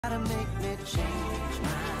Gotta make me change my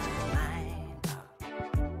mind.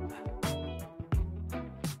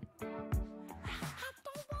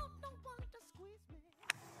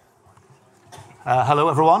 Hello,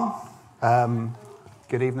 everyone.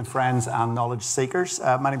 Good evening, friends and knowledge seekers.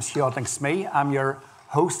 My name is Hugh Smee. I'm your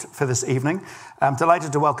host for this evening. I'm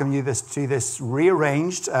delighted to welcome you to this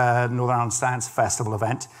rearranged Northern Ireland Science Festival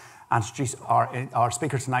event and introduce our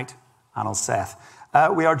speaker tonight, Anil Seth.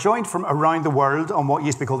 We are joined from around the world on what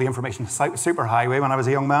used to be called the Information Superhighway when I was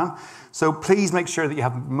a young man. So please make sure that you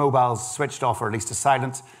have mobiles switched off or at least to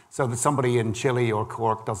silent so that somebody in Chile or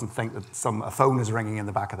Cork doesn't think that a phone is ringing in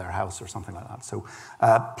the back of their house or something like that. So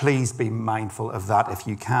please be mindful of that if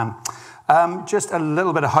you can. Just a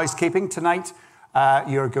little bit of housekeeping tonight.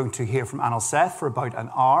 You're going to hear from Anil Seth for about an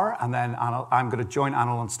hour, and then I'm going to join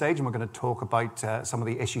Anil on stage and we're going to talk about some of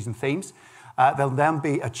the issues and themes. There'll then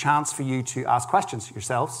be a chance for you to ask questions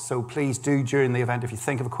yourselves. So please do, during the event, if you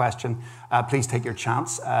think of a question, please take your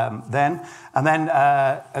chance then. And then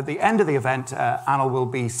at the end of the event, Anil will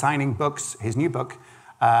be signing books, his new book,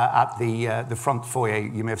 at the front foyer.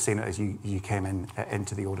 You may have seen it as you came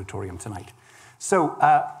into the auditorium tonight. So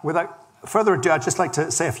without further ado, I'd just like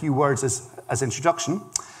to say a few words as introduction.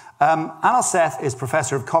 Anil Seth is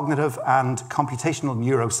Professor of Cognitive and Computational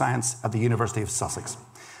Neuroscience at the University of Sussex,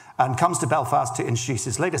 and comes to Belfast to introduce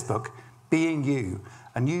his latest book, Being You,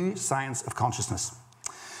 A New Science of Consciousness.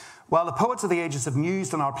 While the poets of the ages have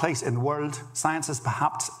mused on our place in the world, science has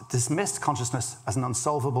perhaps dismissed consciousness as an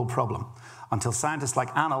unsolvable problem, until scientists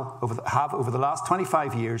like Anil have, over the last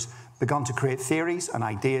 25 years, begun to create theories and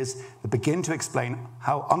ideas that begin to explain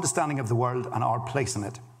how understanding of the world and our place in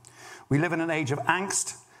it. We live in an age of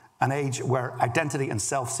angst, an age where identity and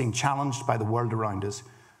self seem challenged by the world around us.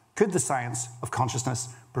 Could the science of consciousness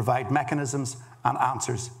provide mechanisms and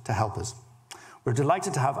answers to help us? We're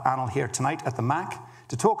delighted to have Anil here tonight at the MAC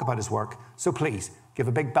to talk about his work, so please give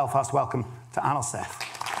a big Belfast welcome to Anil Seth.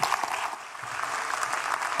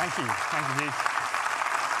 Thank you, Heath.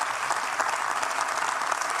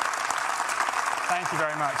 Thank you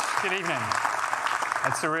very much. Good evening.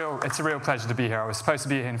 It's a real pleasure to be here. I was supposed to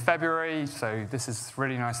be here in February, so this is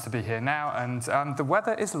really nice to be here now, and the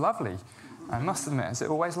weather is lovely. I must admit, is it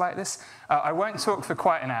always like this? I won't talk for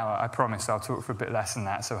quite an hour, I promise. I'll talk for a bit less than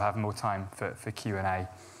that, so I'll have more time for Q&A.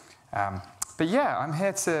 But yeah, I'm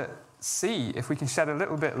here to see if we can shed a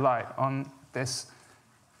little bit light on this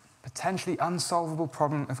potentially unsolvable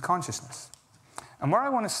problem of consciousness. And where I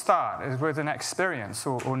want to start is with an experience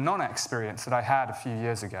or non-experience that I had a few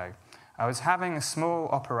years ago. I was having a small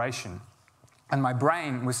operation, and my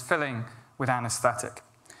brain was filling with anesthetic.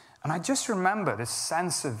 And I just remember this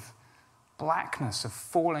sense of blackness, of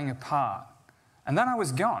falling apart. And then I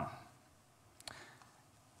was gone.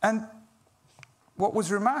 And what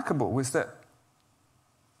was remarkable was that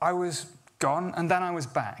I was gone and then I was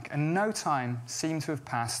back, and no time seemed to have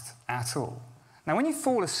passed at all. Now, when you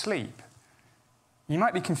fall asleep, you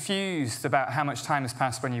might be confused about how much time has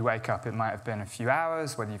passed when you wake up. It might have been a few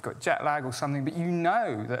hours, whether you've got jet lag or something, but you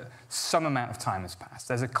know that some amount of time has passed.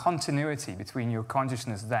 There's a continuity between your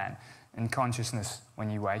consciousness then and consciousness when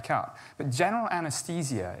you wake up. But general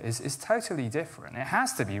anesthesia is totally different. It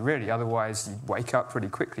has to be, really, otherwise you'd wake up pretty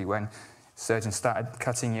quickly when surgeons started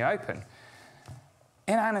cutting you open.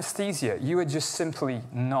 In anesthesia, you are just simply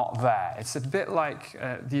not there. It's a bit like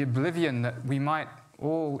the oblivion that we might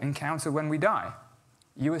all encounter when we die.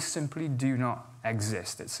 You simply do not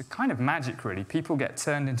exist. It's a kind of magic, really. People get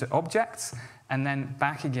turned into objects and then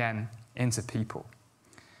back again into people.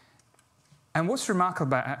 And what's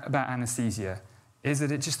remarkable about anesthesia is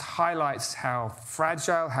that it just highlights how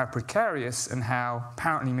fragile, how precarious, and how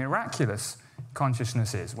apparently miraculous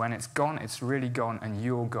consciousness is. When it's gone, it's really gone, and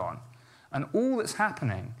you're gone. And all that's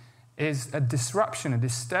happening is a disruption, a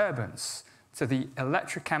disturbance to the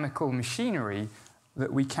electrochemical machinery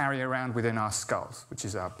that we carry around within our skulls, which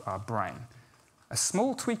is our brain. A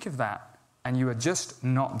small tweak of that, and you are just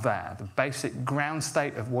not there. The basic ground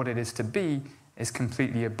state of what it is to be is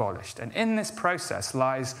completely abolished. And in this process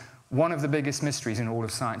lies one of the biggest mysteries in all of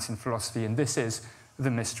science and philosophy, and this is the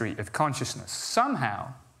mystery of consciousness.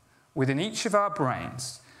 Somehow, within each of our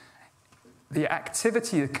brains,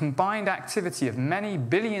 the combined activity of many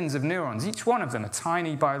billions of neurons, each one of them a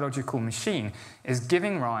tiny biological machine, is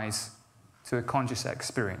giving rise to a conscious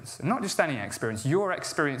experience. And not just any experience, your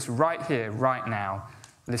experience right here, right now,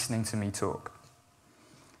 listening to me talk.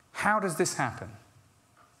 How does this happen?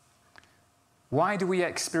 Why do we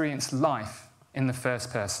experience life in the first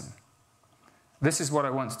person? This is what I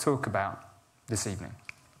want to talk about this evening.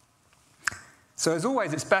 So as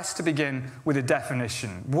always, it's best to begin with a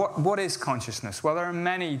definition. What is consciousness? Well, there are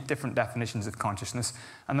many different definitions of consciousness,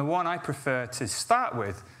 and the one I prefer to start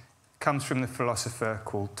with comes from the philosopher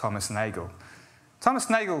called Thomas Nagel. Thomas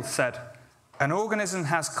Nagel said, "An organism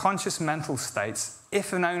has conscious mental states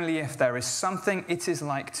if and only if there is something it is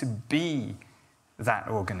like to be that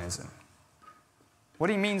organism." What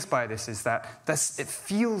he means by this is that it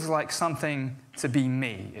feels like something to be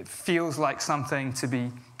me. It feels like something to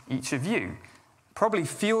be each of you. Probably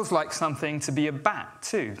feels like something to be a bat,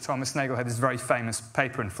 too. Thomas Nagel had this very famous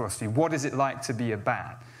paper in philosophy, What is it like to be a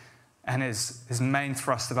bat? And his main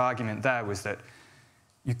thrust of argument there was that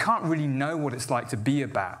you can't really know what it's like to be a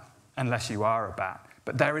bat unless you are a bat.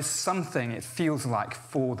 But there is something it feels like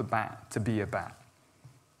for the bat to be a bat.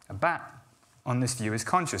 A bat, on this view, is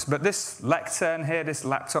conscious. But this lectern here, this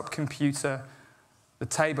laptop computer, the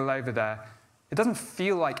table over there, it doesn't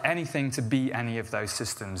feel like anything to be any of those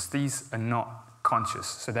systems. These are not conscious.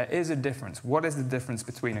 So there is a difference. What is the difference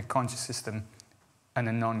between a conscious system and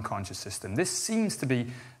a non-conscious system? This seems to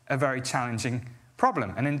be a very challenging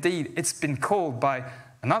problem. And indeed, it's been called by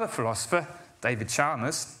another philosopher, David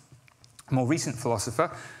Chalmers, a more recent philosopher,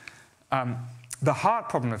 the hard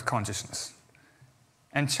problem of consciousness.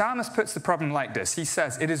 And Chalmers puts the problem like this. He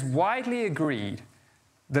says, "It is widely agreed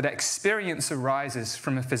that experience arises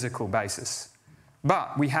from a physical basis,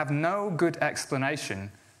 but we have no good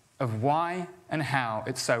explanation of why and how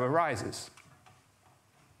it so arises.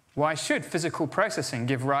 Why should physical processing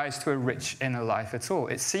give rise to a rich inner life at all?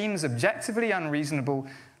 It seems objectively unreasonable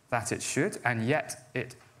that it should, and yet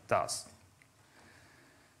it does."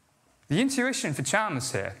 The intuition for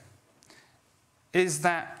Chalmers here is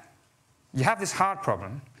that you have this hard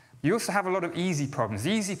problem. You also have a lot of easy problems.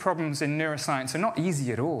 The easy problems in neuroscience are not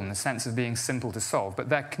easy at all in the sense of being simple to solve, but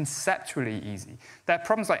they're conceptually easy. They're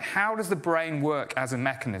problems like, how does the brain work as a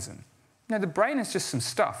mechanism? You know, the brain is just some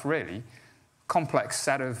stuff, really. Complex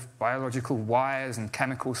set of biological wires and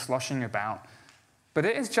chemicals sloshing about. But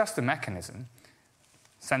it is just a mechanism.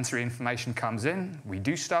 Sensory information comes in, we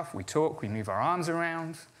do stuff, we talk, we move our arms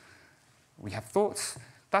around, we have thoughts.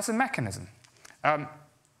 That's a mechanism.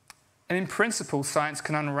 And in principle, science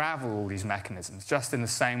can unravel all these mechanisms, just in the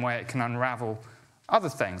same way it can unravel other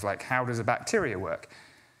things, like how does a bacteria work.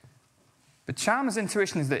 But Chalmers'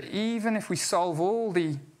 intuition is that even if we solve all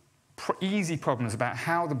the easy problems about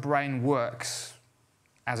how the brain works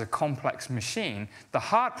as a complex machine, the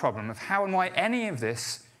hard problem of how and why any of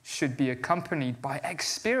this should be accompanied by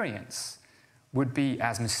experience would be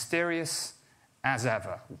as mysterious as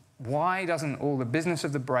ever. Why doesn't all the business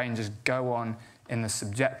of the brain just go on in the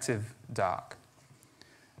subjective dark?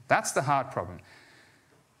 That's the hard problem.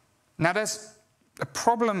 Now, there's a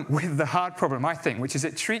problem with the hard problem, I think, which is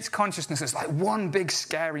it treats consciousness as like one big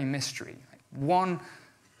scary mystery, like one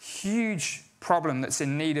huge problem that's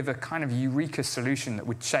in need of a kind of eureka solution that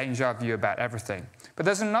would change our view about everything. But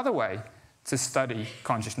there's another way to study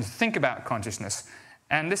consciousness, to think about consciousness.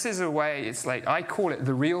 And this is a way, it's like, I call it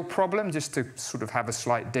the real problem, just to sort of have a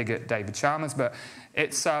slight dig at David Chalmers, but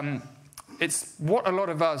it's what a lot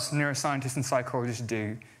of us neuroscientists and psychologists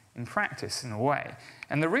do in practice, in a way.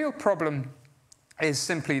 And the real problem is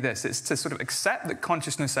simply this. It's to sort of accept that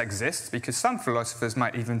consciousness exists, because some philosophers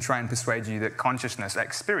might even try and persuade you that consciousness,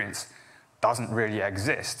 experience, doesn't really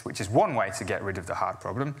exist, which is one way to get rid of the hard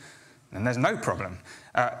problem. And there's no problem.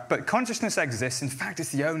 But consciousness exists. In fact,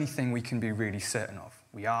 it's the only thing we can be really certain of.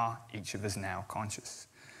 We are, each of us now, conscious.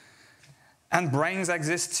 And brains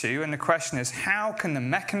exist too, and the question is, how can the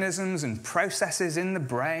mechanisms and processes in the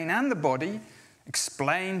brain and the body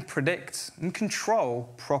explain, predict, and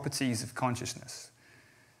control properties of consciousness?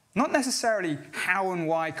 Not necessarily how and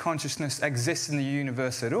why consciousness exists in the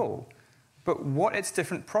universe at all, but what its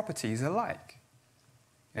different properties are like.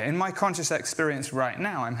 In my conscious experience right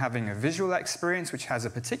now, I'm having a visual experience which has a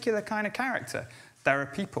particular kind of character. There are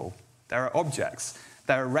people, there are objects,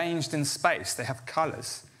 they're arranged in space, they have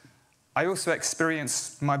colors. I also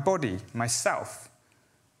experience my body, myself,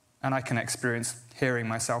 and I can experience hearing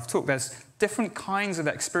myself talk. There's different kinds of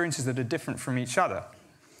experiences that are different from each other.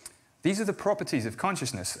 These are the properties of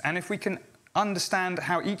consciousness, and if we can understand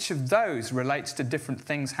how each of those relates to different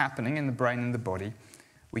things happening in the brain and the body,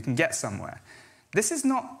 we can get somewhere. This is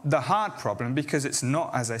not the hard problem, because it's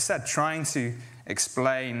not, as I said, trying to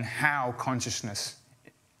explain how consciousness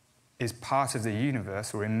is part of the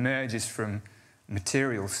universe or emerges from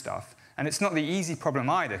material stuff. And it's not the easy problem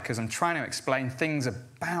either, because I'm trying to explain things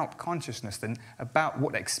about consciousness and about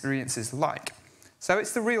what experience is like. So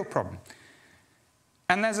it's the real problem.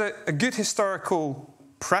 And there's a good historical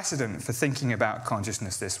precedent for thinking about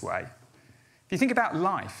consciousness this way. If you think about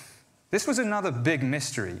life, this was another big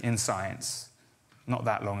mystery in science not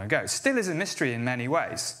that long ago. Still is a mystery in many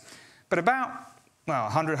ways. But about,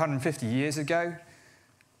 100, 150 years ago,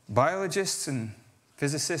 biologists and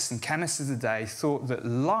physicists and chemists of the day thought that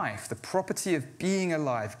life, the property of being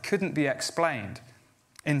alive, couldn't be explained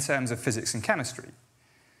in terms of physics and chemistry.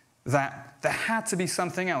 That there had to be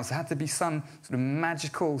something else. There had to be some sort of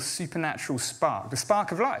magical, supernatural spark, the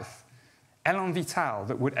spark of life, élan vital,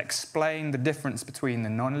 that would explain the difference between the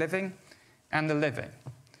non-living and the living.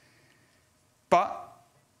 But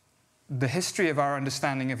the history of our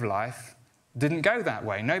understanding of life didn't go that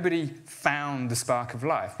way. Nobody found the spark of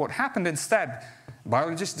life. What happened instead,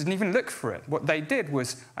 biologists didn't even look for it. What they did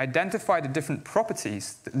was identify the different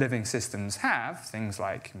properties that living systems have, things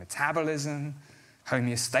like metabolism,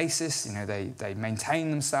 homeostasis, they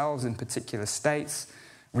maintain themselves in particular states,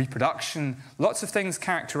 reproduction, lots of things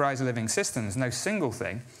characterize living systems, no single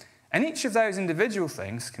thing. And each of those individual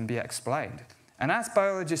things can be explained. And as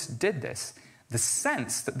biologists did this, the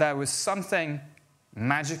sense that there was something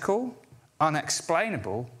magical,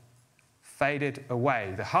 unexplainable, faded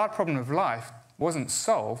away. The hard problem of life wasn't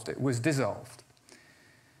solved, it was dissolved.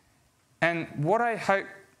 And what I hope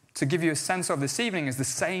to give you a sense of this evening is the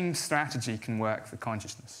same strategy can work for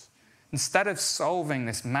consciousness. Instead of solving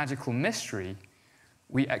this magical mystery,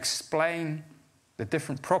 we explain the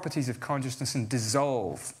different properties of consciousness and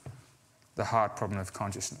dissolve the hard problem of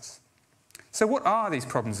consciousness. So what are these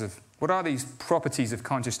properties of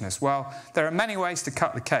consciousness? Well, there are many ways to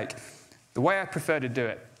cut the cake. The way I prefer to do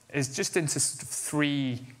it is just into sort of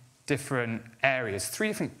three different areas, three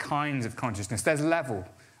different kinds of consciousness. There's level.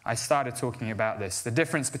 I started talking about this. The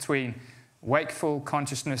difference between wakeful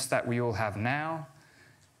consciousness that we all have now,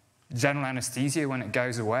 general anesthesia when it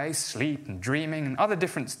goes away, sleep and dreaming, and other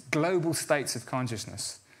different global states of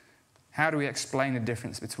consciousness. How do we explain the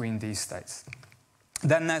difference between these states?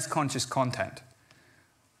 Then there's conscious content.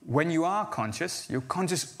 When you are conscious, you're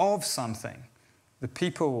conscious of something. The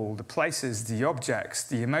people, the places, the objects,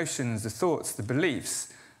 the emotions, the thoughts, the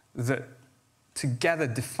beliefs that together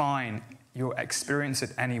define your experience at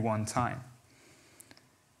any one time.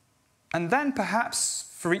 And then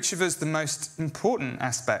perhaps for each of us the most important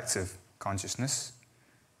aspect of consciousness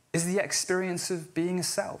is the experience of being a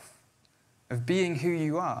self, of being who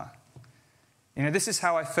you are. This is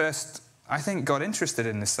how I first, got interested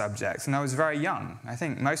in this subject, and I was very young. I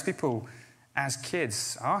think most people as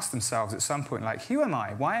kids ask themselves at some point, like, who am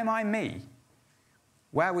I? Why am I me?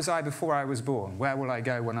 Where was I before I was born? Where will I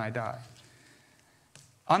go when I die?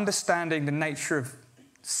 Understanding the nature of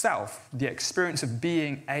self, the experience of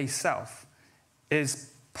being a self,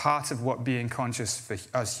 is part of what being conscious for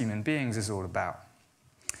us human beings is all about.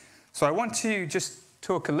 So I want to just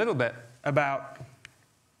talk a little bit about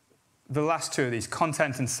the last two of these,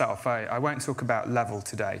 content and self. I won't talk about level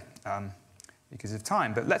today because of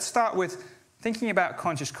time, but let's start with thinking about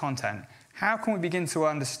conscious content. How can we begin to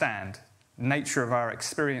understand the nature of our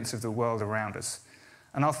experience of the world around us?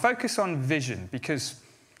 And I'll focus on vision because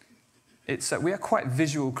we are quite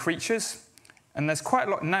visual creatures, and there's quite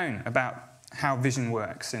a lot known about how vision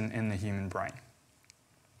works in the human brain.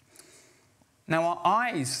 Now, our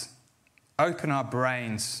eyes open our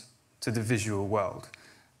brains to the visual world,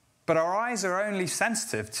 but our eyes are only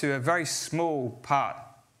sensitive to a very small part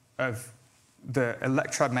of the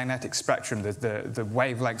electromagnetic spectrum, the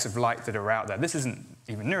wavelengths of light that are out there. This isn't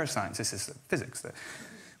even neuroscience, this is physics.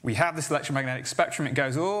 We have this electromagnetic spectrum, it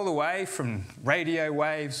goes all the way from radio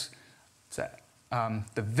waves to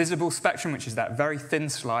the visible spectrum, which is that very thin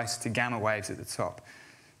slice, to gamma waves at the top.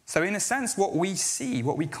 So in a sense, what we see,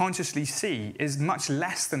 what we consciously see, is much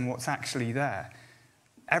less than what's actually there.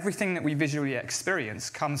 Everything that we visually experience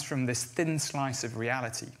comes from this thin slice of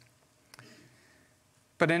reality.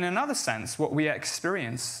 But in another sense, what we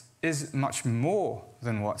experience is much more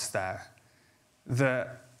than what's there. The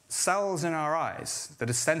cells in our eyes that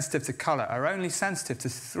are sensitive to color are only sensitive to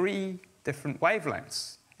 3 different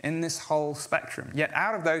wavelengths in this whole spectrum. Yet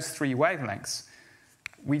out of those 3 wavelengths,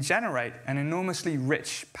 we generate an enormously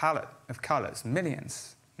rich palette of colors,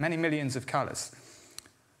 millions, many millions of colors.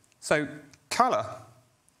 So color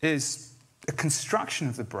is a construction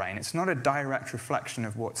of the brain. It's not a direct reflection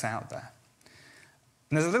of what's out there.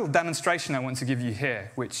 And there's a little demonstration I want to give you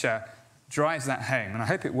here, which drives that home, and I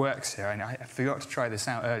hope it works here. I forgot to try this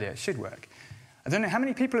out earlier. It should work. I don't know how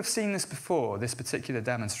many people have seen this before, this particular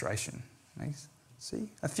demonstration. See?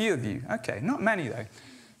 A few of you. Okay, not many though.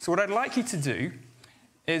 So what I'd like you to do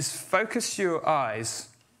is focus your eyes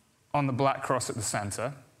on the black cross at the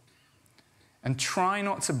center and try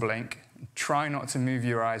not to blink, try not to move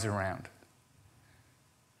your eyes around.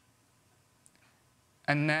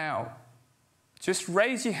 And now, just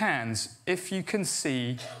raise your hands if you can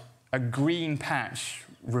see a green patch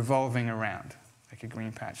revolving around, like a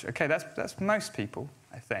green patch. Okay, that's most people,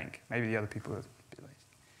 I think. Maybe the other people are a bit lazy.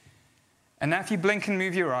 And now if you blink and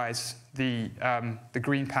move your eyes, the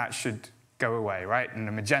green patch should go away, right? And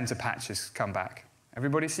the magenta patches come back.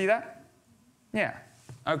 Everybody see that? Yeah,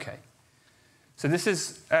 okay. So this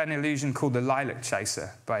is an illusion called the lilac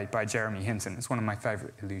chaser by Jeremy Hinton. It's one of my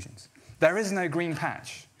favorite illusions. There is no green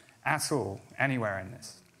patch at all anywhere in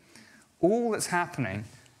this. All that's happening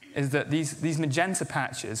is that these magenta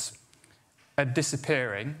patches are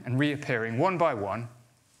disappearing and reappearing one by one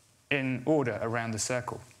in order around the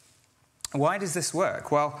circle. Why does this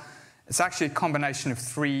work? Well, it's actually a combination of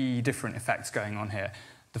 3 different effects going on here.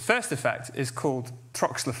 The first effect is called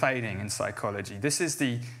Troxler fading in psychology. This is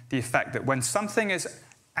the effect that when something is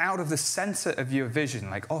out of the center of your vision,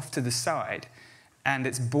 like off to the side, and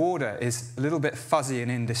its border is a little bit fuzzy and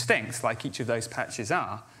indistinct, like each of those patches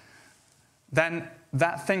are, then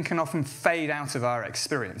that thing can often fade out of our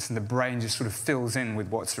experience, and the brain just sort of fills in with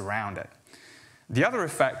what's around it. The other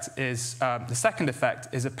effect is, the second effect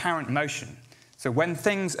is apparent motion. So when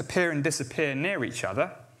things appear and disappear near each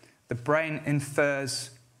other, the brain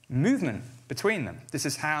infers movement between them. This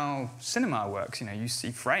is how cinema works. You know, you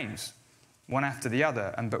see frames, one after the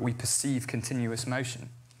other, but we perceive continuous motion.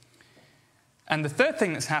 And the third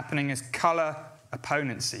thing that's happening is color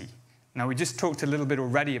opponency. Now, we just talked a little bit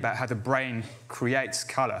already about how the brain creates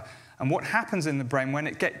color. And what happens in the brain when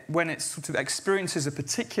it sort of experiences a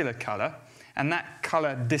particular color and that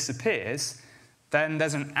color disappears, then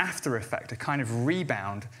there's an after effect, a kind of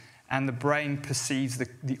rebound, and the brain perceives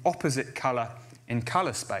the opposite color in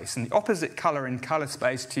color space. And the opposite color in color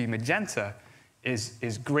space to magenta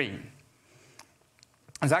is green.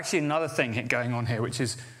 There's actually another thing going on here, which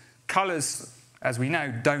is colors, as we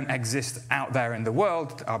know, don't exist out there in the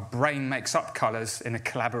world. Our brain makes up colors in a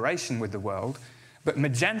collaboration with the world, but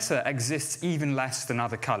magenta exists even less than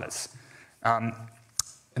other colors.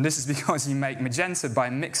 And this is because you make magenta by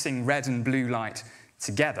mixing red and blue light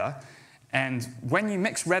together. And when you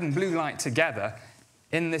mix red and blue light together,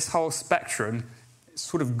 in this whole spectrum,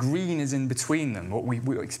 sort of green is in between them. What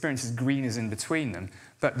we experience as green is in between them,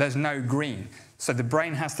 but there's no green. So the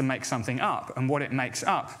brain has to make something up, and what it makes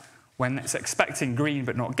up when it's expecting green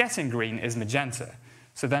but not getting green is magenta.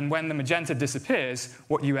 So then when the magenta disappears,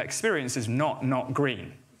 what you experience is not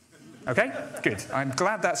green. Okay? Good. I'm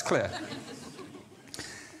glad that's clear.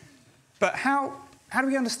 But how do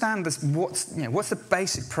we understand this? What's the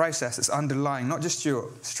basic process that's underlying not just your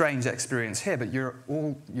strange experience here, but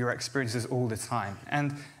all your experiences all the time?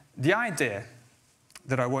 And the idea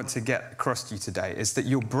that I want to get across to you today is that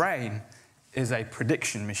your brain is a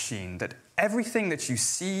prediction machine, that everything that you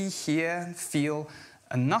see, hear, feel,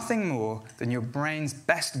 are nothing more than your brain's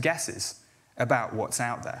best guesses about what's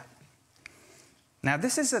out there. Now,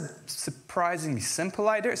 this is a surprisingly simple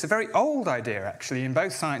idea. It's a very old idea, actually, in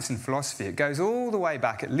both science and philosophy. It goes all the way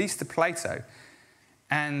back, at least to Plato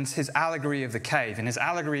and his allegory of the cave. In his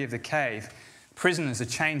allegory of the cave, prisoners are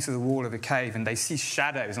chained to the wall of a cave, and they see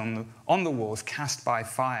shadows on the walls cast by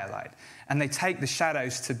firelight. And they take the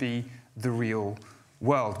shadows to be the real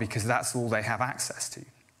world, because that's all they have access to.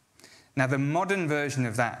 Now, the modern version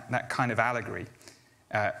of that kind of allegory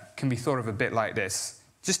can be thought of a bit like this.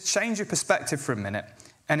 Just change your perspective for a minute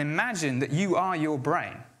and imagine that you are your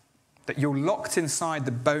brain, that you're locked inside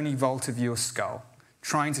the bony vault of your skull,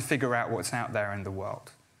 trying to figure out what's out there in the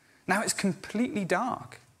world. Now, it's completely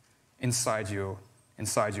dark inside your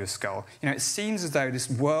skull. You know, it seems as though this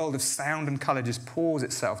world of sound and color just pours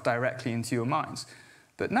itself directly into your minds.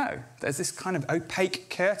 But no, there's this kind of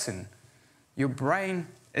opaque curtain. Your brain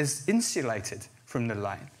is insulated from the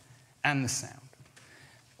light and the sound.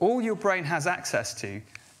 All your brain has access to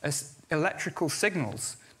is electrical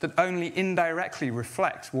signals that only indirectly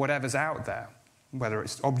reflect whatever's out there, whether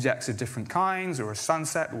it's objects of different kinds or a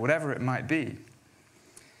sunset or whatever it might be.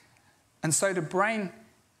 And so the brain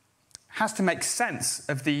has to make sense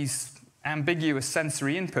of these ambiguous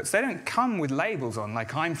sensory inputs. They don't come with labels on,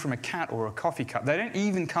 like I'm from a cat or a coffee cup. They don't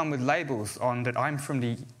even come with labels on that I'm from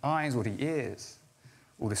the eyes or the ears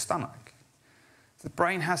or the stomach. The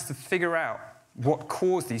brain has to figure out what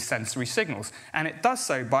caused these sensory signals. And it does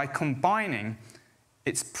so by combining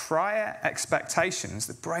its prior expectations.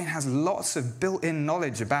 The brain has lots of built-in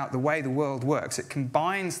knowledge about the way the world works. It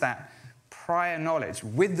combines that prior knowledge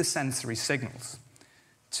with the sensory signals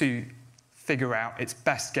to figure out its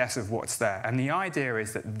best guess of what's there. And the idea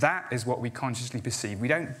is that is what we consciously perceive. We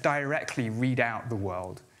don't directly read out the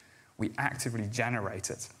world. We actively generate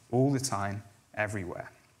it all the time, everywhere.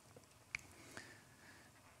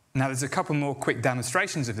 Now, there's a couple more quick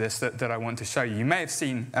demonstrations of this that I want to show you. You may have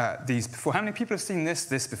seen these before. How many people have seen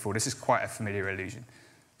this before? This is quite a familiar illusion.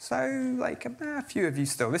 So, like, a few of you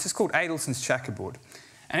still. This is called Adelson's checkerboard.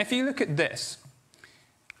 And if you look at this,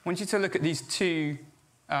 I want you to look at these two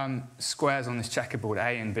squares on this checkerboard,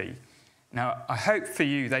 A and B. Now, I hope for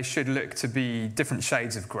you they should look to be different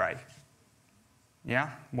shades of grey.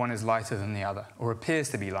 Yeah? One is lighter than the other, or appears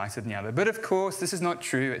to be lighter than the other. But of course, this is not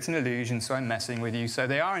true. It's an illusion, so I'm messing with you. So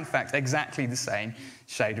they are, in fact, exactly the same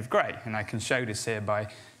shade of grey. And I can show this here by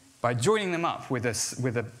joining them up with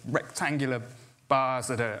a rectangular bars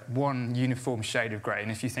that are one uniform shade of grey.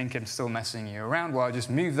 And if you think I'm still messing you around, well, I'll just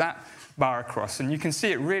move that bar across, and you can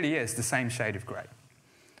see it really is the same shade of grey.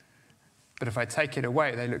 But if I take it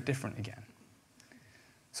away, they look different again.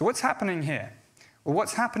 So what's happening here? Well,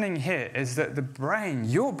 what's happening here is that the brain,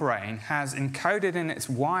 your brain, has encoded in its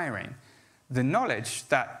wiring the knowledge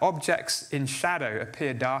that objects in shadow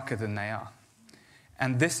appear darker than they are.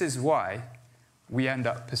 And this is why we end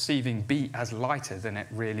up perceiving B as lighter than it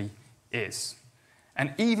really is.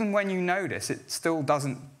 And even when you know this, it still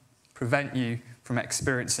doesn't prevent you from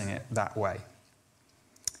experiencing it that way.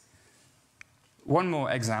 One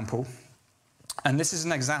more example, and this is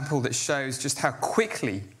an example that shows just how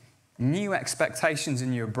quickly new expectations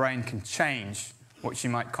in your brain can change what you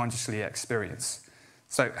might consciously experience.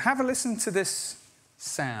 So have a listen to this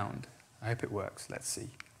sound. I hope it works. Let's see.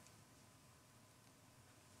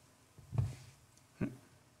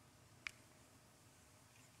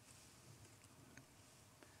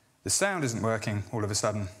 The sound isn't working all of a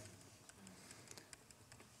sudden.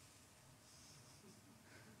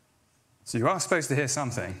 So you are supposed to hear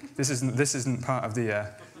something. This isn't part of the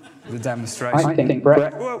demonstration. I think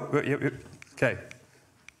Brett. Whoa, yep. Okay.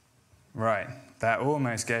 Right. That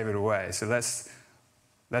almost gave it away. So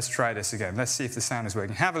let's try this again. Let's see if the sound is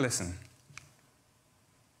working. Have a listen.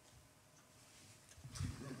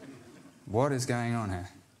 What is going on here?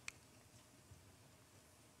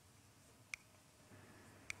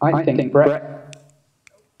 I think Brett.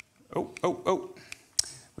 Oh.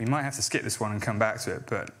 We might have to skip this one and come back to it,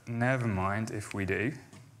 but never mind if we do.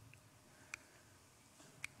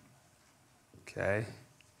 Okay.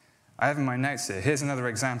 I have in my notes here, here's another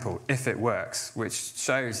example, if it works, which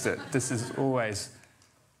shows that this is always...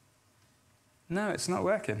 No, it's not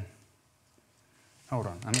working. Hold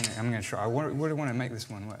on, I'm going to try. I really want to make this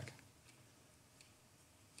one work.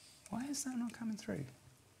 Why is that not coming through?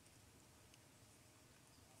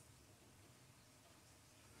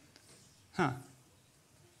 Huh.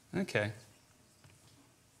 Okay.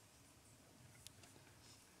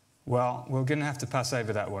 Well, we're going to have to pass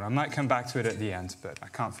over that one. I might come back to it at the end, but I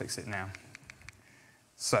can't fix it now.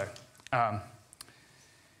 So,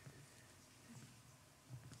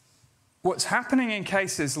 what's happening in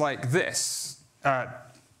cases like this,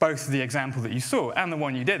 both the example that you saw and the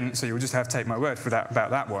one you didn't, so you'll just have to take my word for that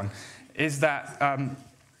about that one, is that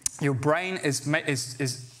your brain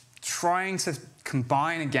is trying to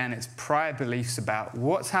combine again its prior beliefs about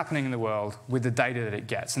what's happening in the world with the data that it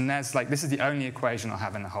gets. And there's this is the only equation I'll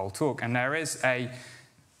have in the whole talk. And there is a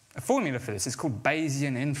formula for this. It's called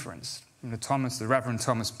Bayesian inference from the Reverend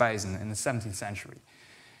Thomas Bayes in the 17th century.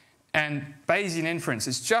 And Bayesian inference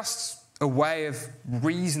is just a way of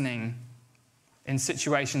reasoning in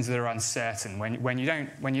situations that are uncertain. When you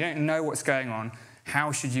don't know what's going on,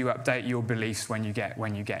 how should you update your beliefs when you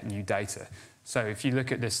get new data? So if you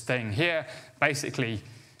look at this thing here, basically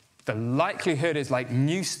the likelihood is like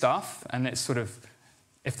new stuff, and it's sort of,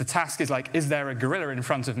 if the task is like, is there a gorilla in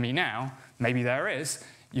front of me now? Maybe there is.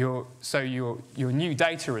 Your new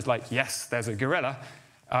data is like, yes, there's a gorilla.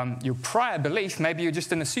 Your prior belief, maybe you're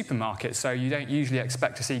just in a supermarket, so you don't usually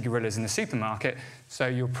expect to see gorillas in the supermarket. So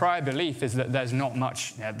your prior belief is that there's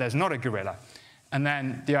not a gorilla. And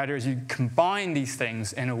then the idea is you combine these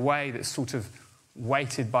things in a way that's sort of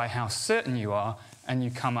weighted by how certain you are, and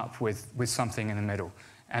you come up with something in the middle.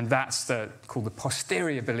 And that's called the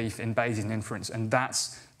posterior belief in Bayesian inference. And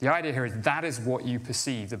that's the idea here, is that is what you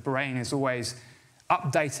perceive. The brain is always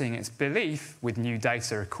updating its belief with new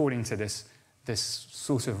data according to this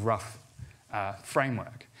sort of rough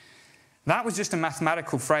framework. That was just a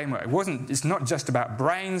mathematical framework. It's not just about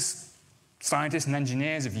brains. Scientists and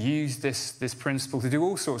engineers have used this principle to do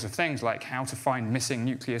all sorts of things, like how to find missing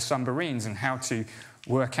nuclear submarines and how to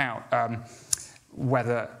work out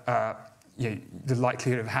whether the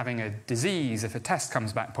likelihood of having a disease if a test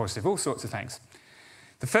comes back positive, all sorts of things.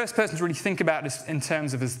 The first person to really think about this in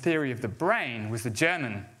terms of his theory of the brain was the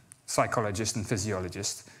German psychologist and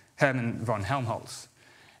physiologist Hermann von Helmholtz.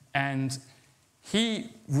 And he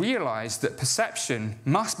realized that perception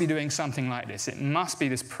must be doing something like this. It must be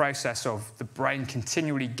this process of the brain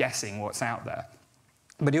continually guessing what's out there.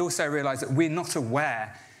 But he also realized that we're not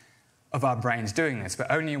aware of our brains doing this,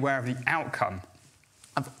 but only aware of the outcome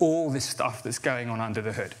of all this stuff that's going on under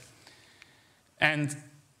the hood. And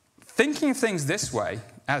thinking of things this way,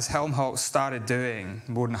 as Helmholtz started doing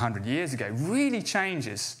more than 100 years ago, really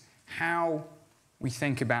changes how we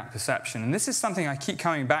think about perception. And this is something I keep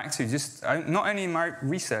coming back to, just not only in my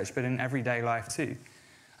research, but in everyday life too.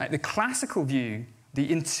 Like the classical view,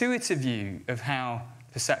 the intuitive view of how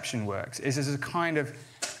perception works is as a kind of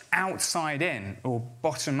outside-in or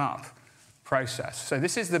bottom-up process. So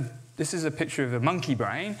this is a picture of a monkey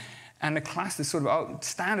brain, and the sort of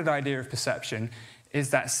standard idea of perception is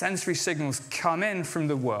that sensory signals come in from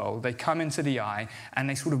the world, they come into the eye, and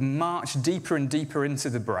they sort of march deeper and deeper into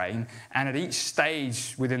the brain, and at each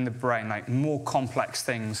stage within the brain, like more complex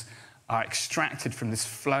things are extracted from this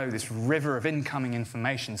flow, this river of incoming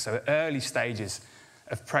information. So at early stages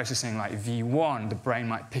of processing like V1, the brain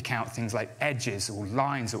might pick out things like edges or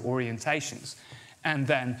lines or orientations. And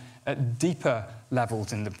then at deeper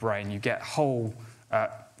levels in the brain, you get whole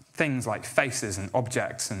things like faces and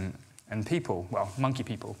objects and people, well,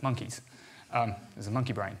 monkeys. There's a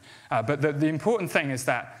monkey brain. But the important thing is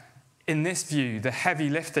that in this view, the heavy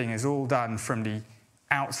lifting is all done from the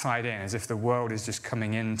outside in, as if the world is just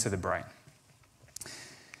coming into the brain.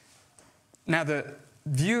 Now, the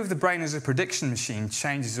view of the brain as a prediction machine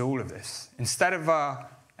changes all of this. Instead of our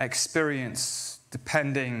experience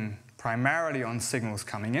depending primarily on signals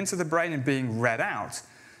coming into the brain and being read out,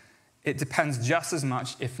 it depends just as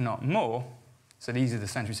much, if not more. So these are the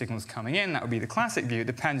sensory signals coming in. That would be the classic view. It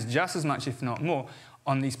depends just as much, if not more,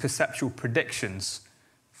 on these perceptual predictions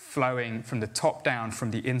flowing from the top down, from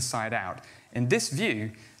the inside out. In this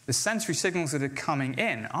view, the sensory signals that are coming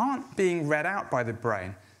in aren't being read out by the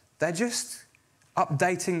brain. They're just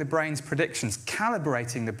updating the brain's predictions,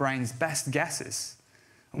 calibrating the brain's best guesses.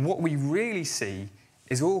 And what we really see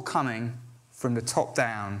is all coming from the top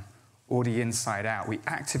down or the inside out. We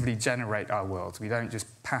actively generate our worlds. We don't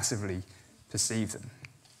just passively perceive them.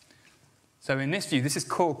 So in this view, this is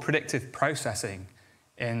called predictive processing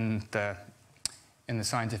in the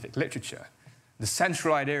scientific literature. The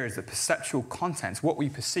central idea is that perceptual contents, what we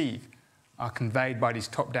perceive, are conveyed by these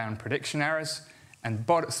top-down prediction errors, and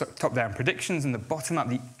top-down predictions, and the bottom-up,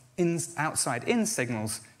 the outside-in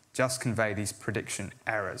signals just convey these prediction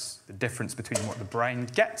errors, the difference between what the brain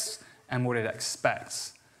gets and what it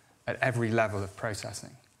expects at every level of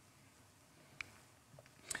processing.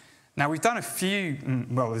 Now, we've done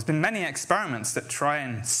there's been many experiments that try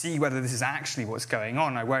and see whether this is actually what's going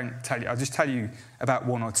on. I won't tell you, I'll just tell you about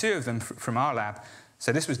one or two of them from our lab.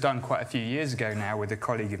 So this was done quite a few years ago now with a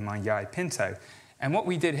colleague of mine, Yai Pinto. And what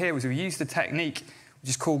we did here was we used a technique which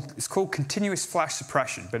is called continuous flash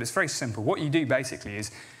suppression, but it's very simple. What you do basically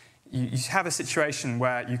is you have a situation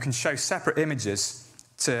where you can show separate images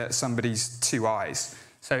to somebody's two eyes.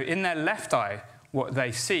 So in their left eye, what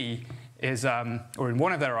they see is, or in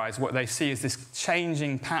one of their eyes, what they see is this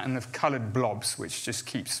changing pattern of coloured blobs, which just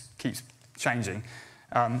keeps changing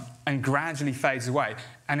and gradually fades away.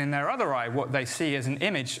 And in their other eye, what they see is an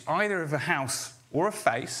image either of a house or a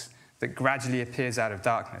face that gradually appears out of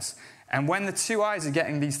darkness. And when the two eyes are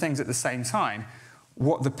getting these things at the same time,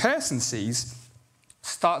 what the person sees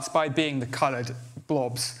starts by being the coloured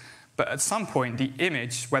blobs, but at some point the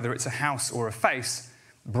image, whether it's a house or a face,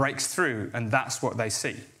 breaks through, and that's what they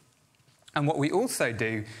see. And what we also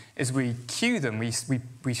do is we cue them, we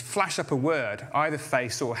flash up a word, either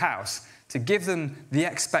face or house, to give them the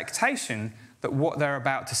expectation that what they're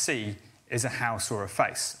about to see is a house or a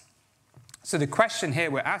face. So the question here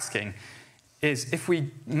we're asking is, if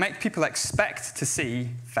we make people expect to see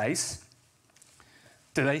face,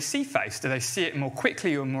 do they see face? Do they see it more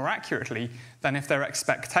quickly or more accurately than if their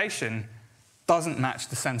expectation doesn't match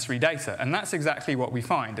the sensory data? And that's exactly what we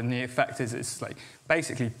find. And the effect is, it's like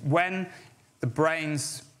basically when the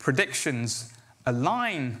brain's predictions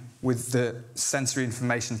align with the sensory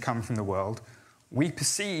information coming from the world, we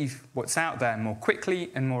perceive what's out there more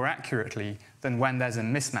quickly and more accurately than when there's a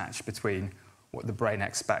mismatch between what the brain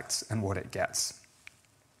expects and what it gets.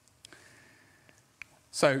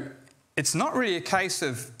 So it's not really a case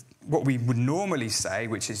of what we would normally say,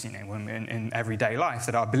 which is, in everyday life,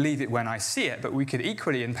 that I'll believe it when I see it, but we could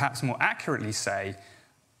equally and perhaps more accurately say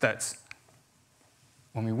that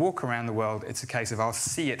when we walk around the world, it's a case of I'll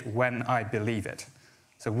see it when I believe it.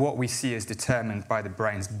 So what we see is determined by the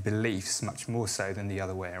brain's beliefs, much more so than the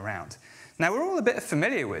other way around. Now, we're all a bit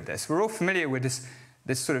familiar with this. We're all familiar with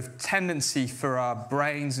this sort of tendency for our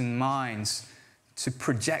brains and minds to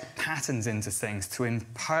project patterns into things, to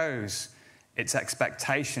impose its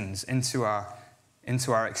expectations into our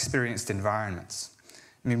experienced environments.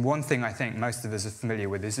 I mean, one thing I think most of us are familiar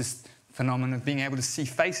with is this phenomenon of being able to see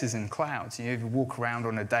faces in clouds. You walk around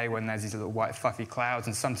on a day when there's these little white fluffy clouds,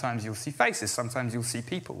 and sometimes you'll see faces, sometimes you'll see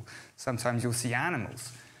people, sometimes you'll see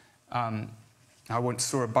animals. I once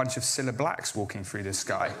saw a bunch of Cilla Blacks walking through the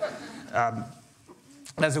sky.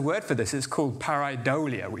 There's a word for this. It's called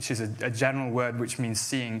pareidolia, which is a general word which means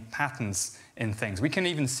seeing patterns in things. We can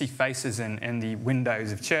even see faces in the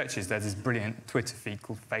windows of churches. There's this brilliant Twitter feed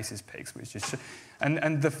called Faces Pigs, which is...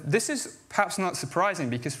 this is perhaps not surprising,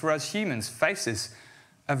 because for us humans, faces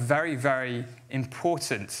are very, very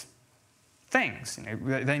important things. You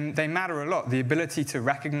know, they matter a lot. The ability to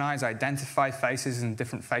recognize, identify faces and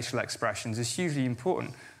different facial expressions is hugely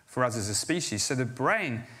important for us as a species. So the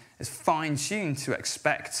brain is fine-tuned to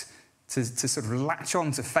expect to sort of latch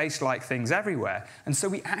on to face-like things everywhere. And so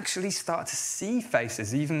we actually start to see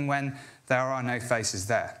faces even when there are no faces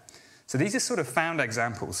there. So these are sort of found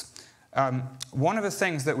examples. One of the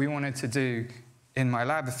things that we wanted to do in my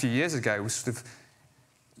lab a few years ago was sort of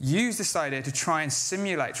use this idea to try and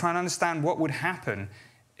simulate, try and understand what would happen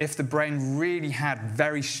if the brain really had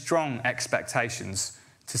very strong expectations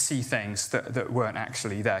to see things that weren't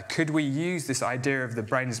actually there. Could we use this idea of the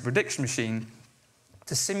brain as a prediction machine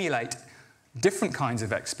to simulate different kinds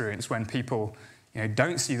of experience when people, you know,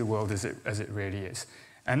 don't see the world as it really is?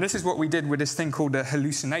 And this is what we did with this thing called a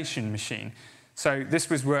hallucination machine. So this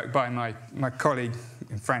was work by my colleague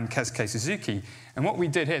and friend Keisuke Suzuki. And what we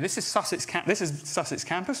did here, this is Sussex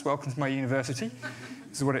campus. Welcome to my university.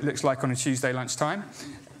 This is what it looks like on a Tuesday lunchtime.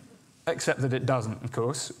 Except that it doesn't, of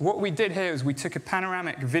course. What we did here is we took a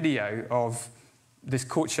panoramic video of this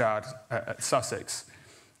courtyard at Sussex,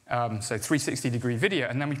 so 360-degree video,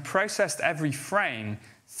 and then we processed every frame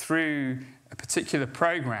through a particular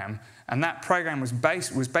program, and that program was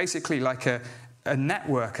basically like a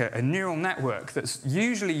network, a neural network that's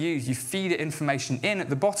usually used. You feed it information in at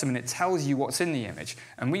the bottom, and it tells you what's in the image.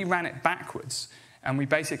 And we ran it backwards, and we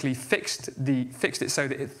basically fixed it so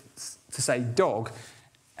that it's to say dog.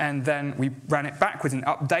 And then we ran it backwards and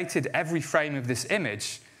updated every frame of this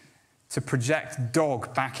image to project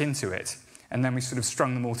dog back into it. And then we sort of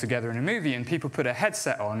strung them all together in a movie, and people put a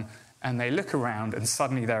headset on, and they look around, and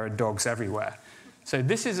suddenly there are dogs everywhere. So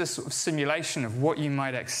this is a sort of simulation of what you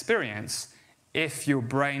might experience if your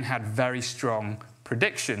brain had very strong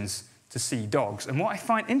predictions to see dogs. And what I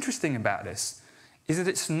find interesting about this is that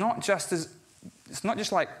it's not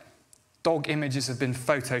just like dog images have been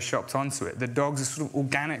photoshopped onto it. The dogs are sort of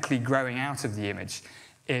organically growing out of the image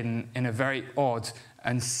in a very odd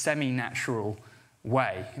and semi-natural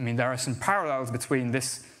way. I mean, there are some parallels between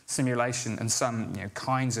this simulation and some, you know,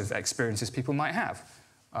 kinds of experiences people might have,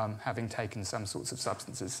 having taken some sorts of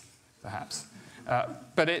substances, perhaps.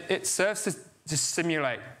 But it serves to just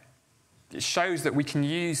simulate. It shows that we can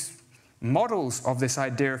use models of this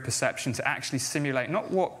idea of perception to actually simulate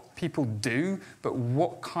not what people do, but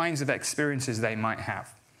what kinds of experiences they might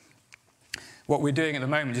have. What we're doing at the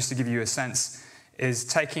moment, just to give you a sense, is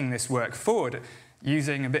taking this work forward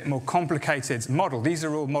using a bit more complicated model. These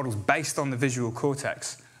are all models based on the visual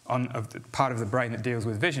cortex, of the part of the brain that deals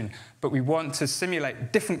with vision, but we want to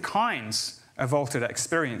simulate different kinds of altered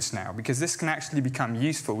experience now, because this can actually become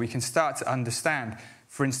useful. We can start to understand,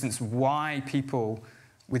 for instance, why people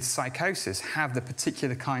with psychosis have the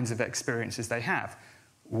particular kinds of experiences they have,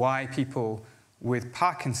 why people with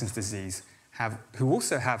Parkinson's disease who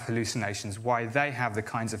also have hallucinations, why they have the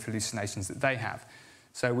kinds of hallucinations that they have.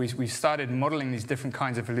 So we've started modeling these different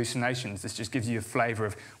kinds of hallucinations. This just gives you a flavor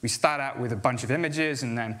of, we start out with a bunch of images,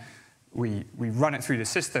 and then we run it through the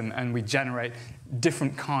system, and we generate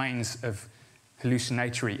different kinds of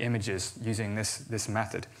hallucinatory images using this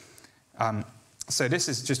method. So this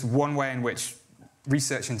is just one way in which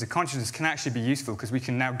research into consciousness can actually be useful, because we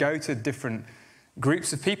can now go to different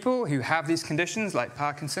groups of people who have these conditions, like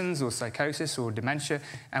Parkinson's or psychosis or dementia,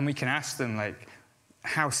 and we can ask them, like,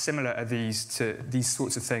 how similar are these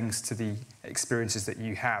sorts of things to the experiences that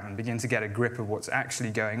you have, and begin to get a grip of what's actually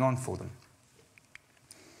going on for them.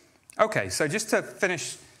 Okay, so just to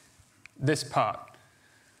finish this part,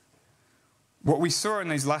 what we saw in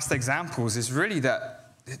these last examples is really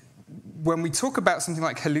that when we talk about something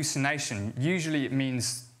like hallucination, usually it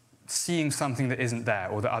means seeing something that isn't there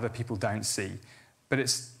or that other people don't see. But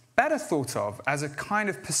it's better thought of as a kind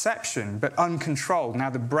of perception, but uncontrolled. Now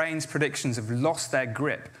the brain's predictions have lost their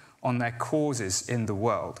grip on their causes in the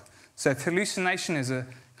world. So if hallucination is a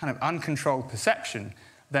kind of uncontrolled perception,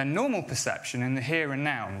 then normal perception in the here and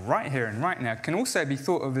now, and right here and right now, can also be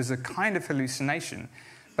thought of as a kind of hallucination,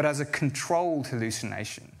 but as a controlled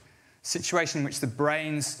hallucination, a situation in which the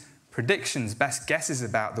brain's predictions, best guesses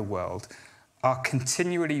about the world, are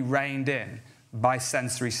continually reined in by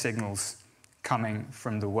sensory signals coming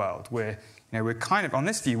from the world. We're kind of, on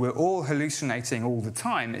this view, we're all hallucinating all the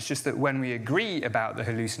time. It's just that when we agree about the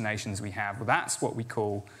hallucinations we have, well, that's what we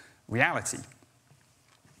call reality.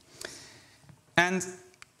 And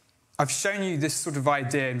I've shown you this sort of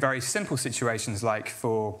idea in very simple situations, like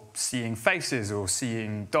for seeing faces or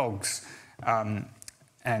seeing dogs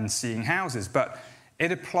and seeing houses. But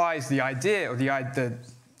it applies the idea, or the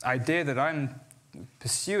idea that I'm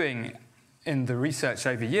pursuing in the research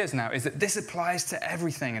over years now, is that this applies to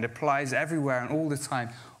everything. It applies everywhere and all the time,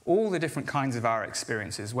 all the different kinds of our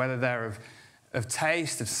experiences, whether they're of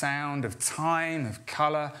taste, of sound, of time, of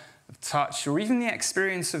color, of touch, or even the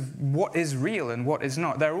experience of what is real and what is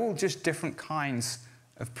not. They're all just different kinds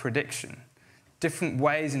of prediction, different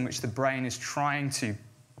ways in which the brain is trying to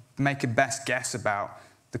make a best guess about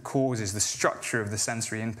the causes, the structure of the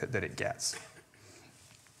sensory input that it gets.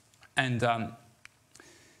 And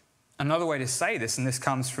another way to say this, and this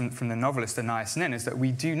comes from the novelist Anil Seth, is that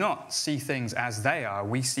we do not see things as they are,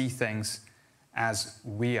 we see things as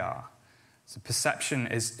we are. So perception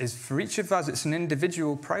is for each of us, it's an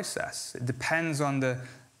individual process. It depends on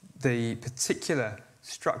the particular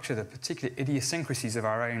structure, the particular idiosyncrasies of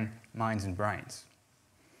our own minds and brains.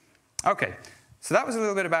 Okay, so that was a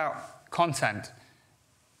little bit about content.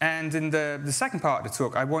 And in the second part of the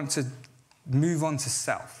talk, I want to move on to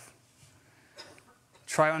self.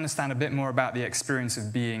 Try to understand a bit more about the experience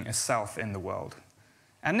of being a self in the world.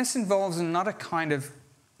 And this involves another kind of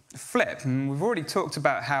flip. And we've already talked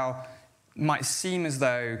about how it might seem as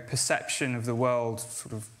though perception of the world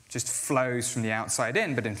sort of just flows from the outside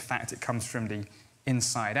in, but in fact it comes from the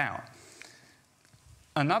inside out.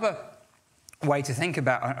 Another way to think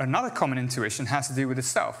about another common intuition has to do with the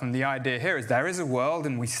self. And the idea here is there is a world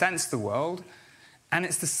and we sense the world, and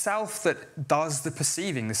it's the self that does the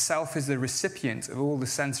perceiving. The self is the recipient of all the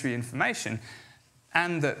sensory information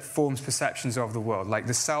and that forms perceptions of the world. Like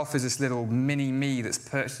the self is this little mini me that's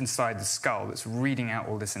perched inside the skull that's reading out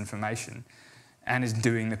all this information and is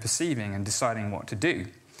doing the perceiving and deciding what to do.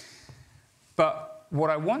 But what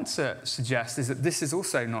I want to suggest is that this is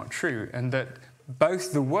also not true, and that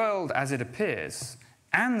both the world as it appears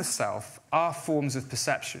and the self are forms of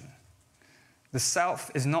perception. The self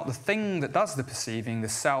is not the thing that does the perceiving. The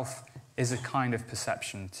self is a kind of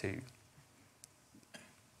perception too.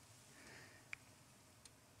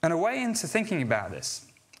 And a way into thinking about this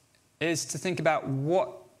is to think about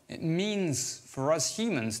what it means for us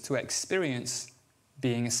humans to experience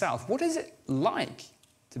being a self. What is it like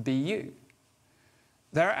to be you?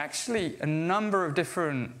 There are actually a number of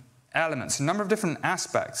different elements, a number of different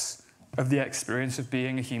aspects of the experience of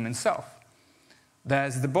being a human self.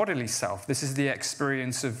 There's the bodily self. This is the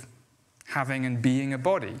experience of having and being a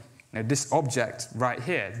body. This object right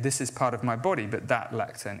here, this is part of my body, but that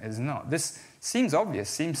lectern is not. This seems obvious,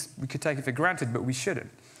 seems we could take it for granted, but we shouldn't.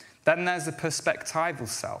 Then there's the perspectival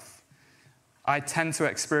self. I tend to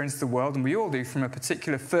experience the world, and we all do, from a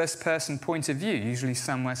particular first-person point of view, usually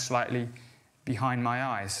somewhere slightly behind my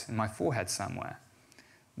eyes, in my forehead somewhere.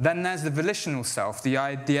 Then there's the volitional self, the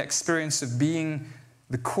experience of being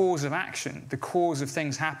the cause of action, the cause of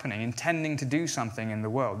things happening, intending to do something in the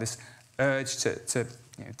world, this urge to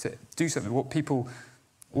do something, what people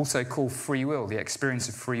also call free will, the experience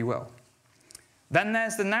of free will. Then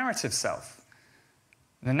there's the narrative self.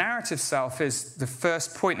 The narrative self is the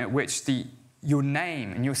first point at which your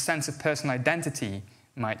name and your sense of personal identity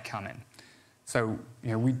might come in. So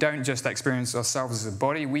we don't just experience ourselves as a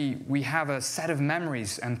body, we have a set of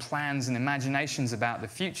memories and plans and imaginations about the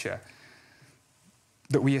future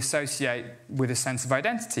that we associate with a sense of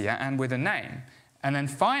identity and with a name. And then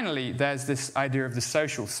finally, there's this idea of the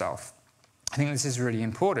social self. I think this is really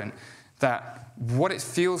important, that what it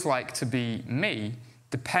feels like to be me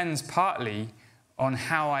depends partly on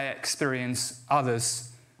how I experience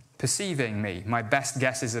others perceiving me, my best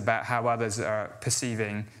guesses about how others are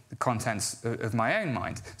perceiving the contents of my own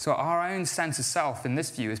mind. So our own sense of self, in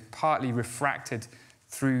this view, is partly refracted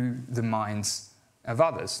through the minds of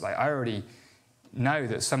others. Like I already know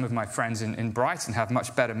that some of my friends in Brighton have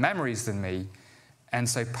much better memories than me, and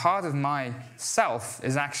so part of my self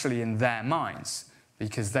is actually in their minds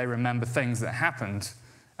because they remember things that happened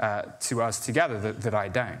to us together that I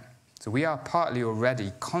don't. So we are partly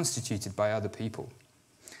already constituted by other people.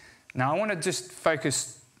 Now I want to just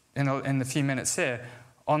focus in the few minutes here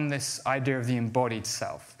on this idea of the embodied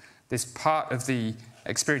self, this part of the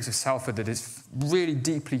experience of selfhood that is really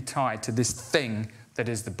deeply tied to this thing that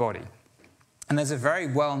is the body. And there's a very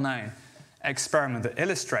well-known experiment that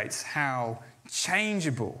illustrates how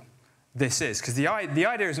changeable this is. Because the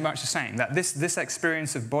idea is much the same, that this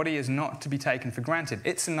experience of body is not to be taken for granted.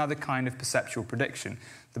 It's another kind of perceptual prediction.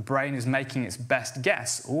 The brain is making its best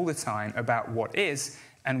guess all the time about what is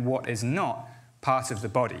and what is not part of the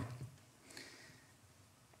body.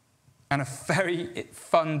 And a very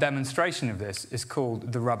fun demonstration of this is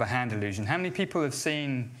called the rubber hand illusion. How many people have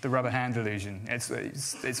seen the rubber hand illusion?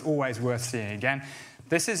 It's always worth seeing again.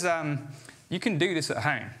 This is, you can do this at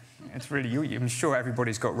home. It's really, I'm sure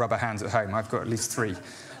everybody's got rubber hands at home. I've got at least 3.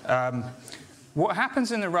 What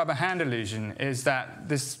happens in the rubber hand illusion is that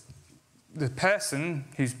the person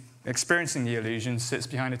who's experiencing the illusion sits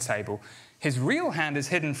behind a table. His real hand is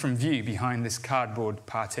hidden from view behind this cardboard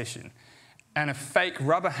partition. And a fake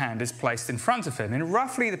rubber hand is placed in front of him in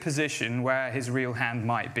roughly the position where his real hand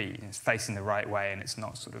might be. It's facing the right way, and it's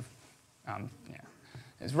not sort of,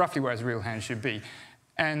 it's roughly where his real hand should be.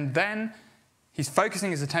 And then he's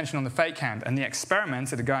focusing his attention on the fake hand, and the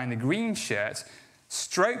experimenter, the guy in the green shirt,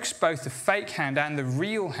 strokes both the fake hand and the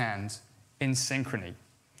real hand in synchrony.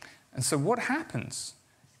 And so what happens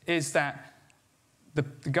is that the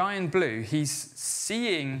guy in blue, he's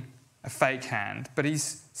seeing a fake hand, but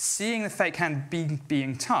he's seeing the fake hand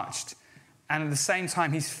being touched, and at the same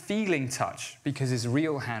time he's feeling touch because his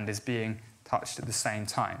real hand is being touched at the same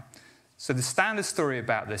time. So the standard story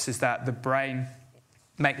about this is that the brain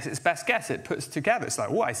makes its best guess. It puts together, it's like,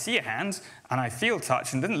 oh, I see a hand and I feel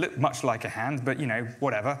touch, and it doesn't look much like a hand, but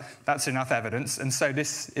whatever, that's enough evidence, and so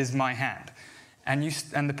this is my hand. And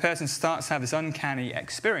the person starts to have this uncanny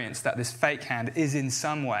experience that this fake hand is in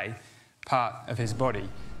some way part of his body.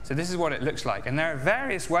 So this is what it looks like. And there are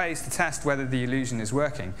various ways to test whether the illusion is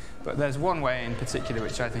working, but there's one way in particular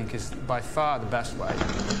which I think is by far the best way.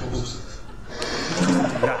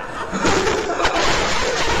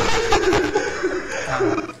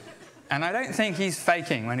 And I don't think he's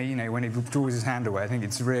faking when he draws his hand away. I think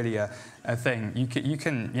it's really a thing. You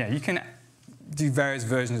can do various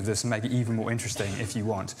versions of this and make it even more interesting if you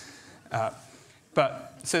want.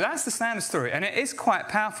 So that's the standard story, and it is quite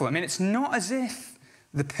powerful. I mean, it's not as if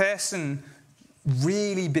the person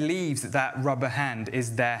really believes that rubber hand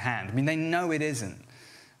is their hand. I mean, they know it isn't.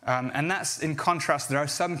 And that's in contrast. There are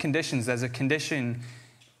some conditions. There's a condition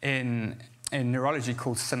in neurology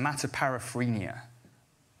called somatoparaphrenia,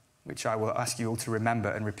 which I will ask you all to remember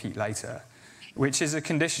and repeat later, which is a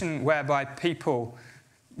condition whereby people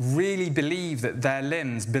really believe that their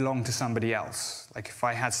limbs belong to somebody else. Like if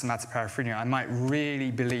I had somatoparaphrenia, I might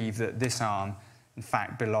really believe that this arm, in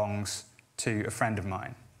fact, belongs to a friend of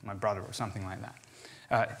mine, my brother or something like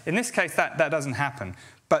that. In this case, that doesn't happen,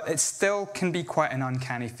 but it still can be quite an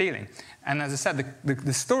uncanny feeling. And as I said,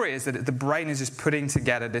 the story is that the brain is just putting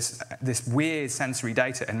together this weird sensory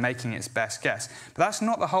data and making its best guess. But that's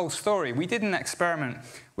not the whole story. We did an experiment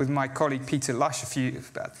with my colleague Peter Lush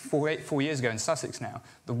about 4 years ago in Sussex now,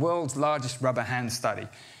 the world's largest rubber hand study.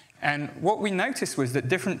 And what we noticed was that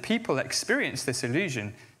different people experience this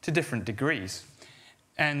illusion to different degrees.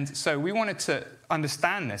 And so we wanted to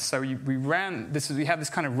understand this. So we had this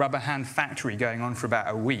kind of rubber hand factory going on for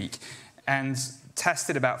about a week and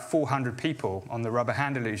tested about 400 people on the rubber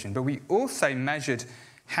hand illusion. But we also measured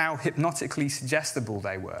how hypnotically suggestible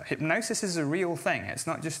they were. Hypnosis is a real thing. It's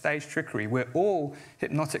not just stage trickery. We're all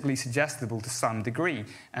hypnotically suggestible to some degree.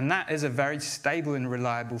 And that is a very stable and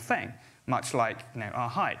reliable thing, much like our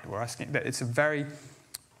height or our skin. It's a very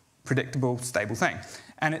predictable, stable thing.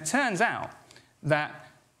 And it turns out that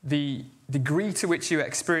the degree to which you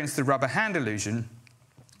experience the rubber hand illusion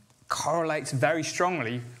correlates very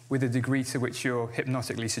strongly with the degree to which you're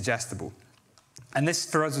hypnotically suggestible. And this,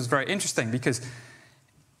 for us, was very interesting because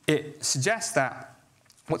it suggests that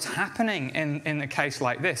what's happening in a case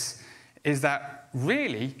like this is that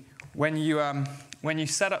really, when you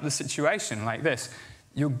set up the situation like this,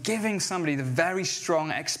 you're giving somebody the very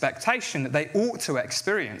strong expectation that they ought to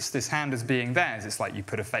experience this hand as being theirs. It's like you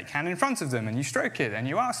put a fake hand in front of them and you stroke it and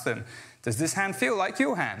you ask them, does this hand feel like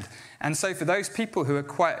your hand? And so for those people who are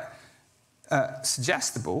quite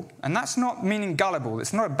suggestible, and that's not meaning gullible,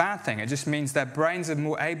 it's not a bad thing, it just means their brains are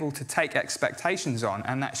more able to take expectations on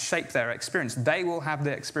and that shape their experience. They will have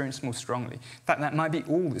the experience more strongly. In fact, that might be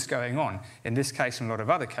all that's going on in this case and a lot of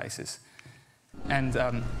other cases. And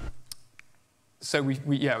so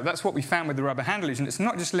that's what we found with the rubber hand illusion. It's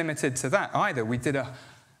not just limited to that either. We did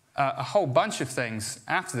a whole bunch of things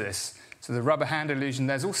after this. So the rubber hand illusion,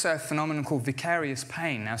 there's also a phenomenon called vicarious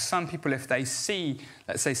pain. Now, some people, if they see,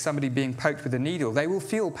 let's say, somebody being poked with a needle, they will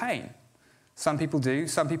feel pain. Some people do,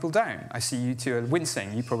 some people don't. I see you two are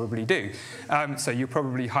wincing. You probably do. So you're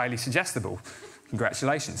probably highly suggestible.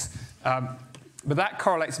 Congratulations. But that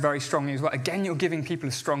correlates very strongly as well. Again, you're giving people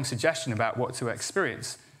a strong suggestion about what to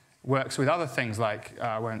experience. Works with other things like,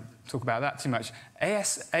 I won't talk about that too much,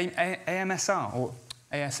 AMSR, or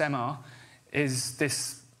ASMR, is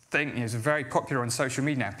this thing, it's very popular on social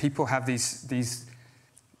media now. People have these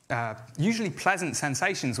usually pleasant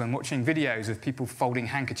sensations when watching videos of people folding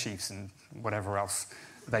handkerchiefs and whatever else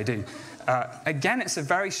they do. Again, it's a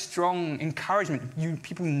very strong encouragement.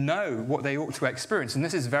 People know what they ought to experience, and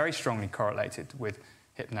this is very strongly correlated with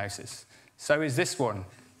hypnosis. So is this one.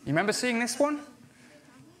 You remember seeing this one?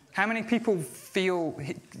 How many people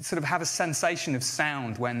sort of have a sensation of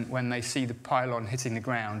sound when they see the pylon hitting the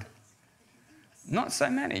ground? Not so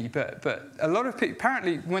many, but a lot of people,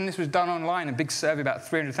 apparently when this was done online, a big survey, about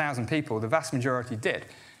 300,000 people, the vast majority did.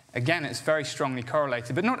 Again, it's very strongly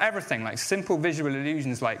correlated, but not everything. Like simple visual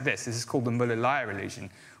illusions like this is called the Muller-Lyer illusion,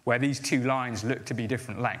 where these two lines look to be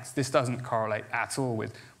different lengths. This doesn't correlate at all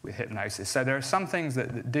with hypnosis. So there are some things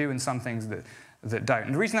that do and some things that don't.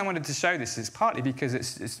 And the reason I wanted to show this is partly because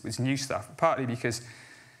it's new stuff, partly because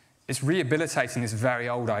it's rehabilitating this very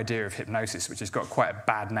old idea of hypnosis, which has got quite a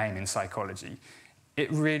bad name in psychology.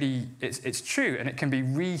 It's true, and it can be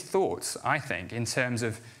rethought, I think, in terms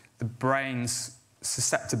of the brain's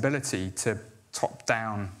susceptibility to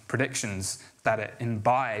top-down predictions that it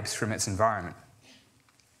imbibes from its environment.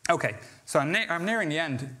 Okay, so I'm nearing the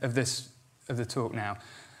end of the talk now,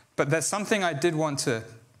 but there's something I did want to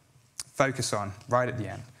focus on right at the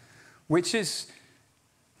end, which is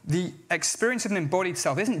the experience of an embodied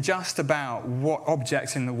self isn't just about what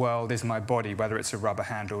object in the world is my body, whether it's a rubber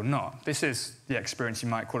hand or not. This is the experience you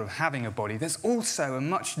might call of having a body. There's also a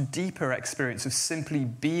much deeper experience of simply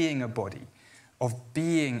being a body, of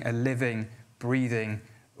being a living, breathing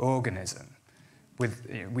organism.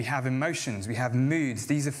 We have emotions, we have moods.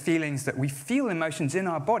 These are feelings that we feel emotions in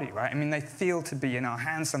our body, right? I mean, they feel to be in our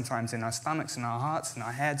hands sometimes, in our stomachs, in our hearts, in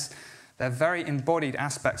our heads. They're very embodied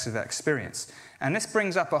aspects of experience. And this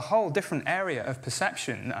brings up a whole different area of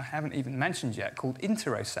perception that I haven't even mentioned yet, called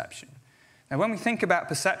interoception. Now, when we think about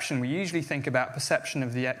perception, we usually think about perception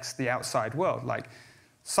of the outside world, like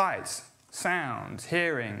sight, sound,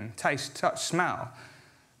 hearing, taste, touch, smell.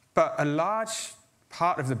 But a large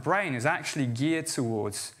part of the brain is actually geared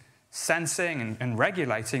towards sensing and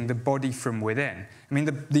regulating the body from within. I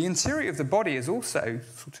mean, the interior of the body is also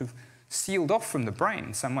sort of sealed off from the brain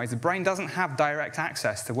in some ways. The brain doesn't have direct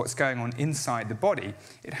access to what's going on inside the body.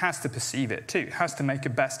 It has to perceive it too. It has to make a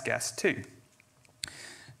best guess too.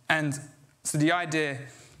 And so the idea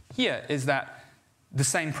here is that the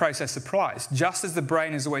same process applies. Just as the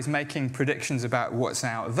brain is always making predictions about what's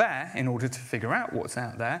out there in order to figure out what's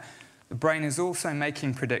out there, the brain is also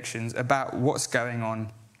making predictions about what's going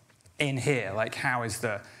on in here, like how is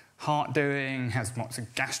the heart doing, what's the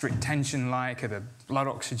gastric tension like, are the blood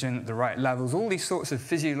oxygen at the right levels, all these sorts of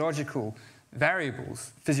physiological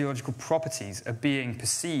variables, physiological properties are being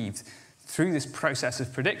perceived through this process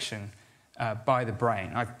of prediction by the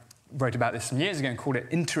brain. I wrote about this some years ago and called it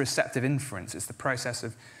interoceptive inference. It's the process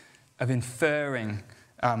of inferring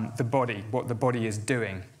the body, what the body is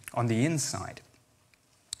doing on the inside.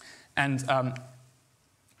 And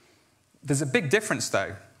there's a big difference,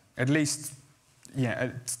 though, at least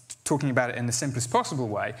talking about it in the simplest possible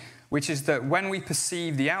way, which is that when we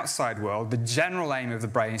perceive the outside world, the general aim of the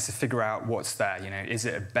brain is to figure out what's there. Is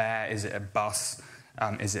it a bear? Is it a bus?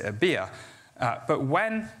 Is it a beer? But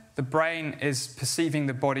when the brain is perceiving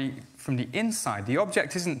the body from the inside, the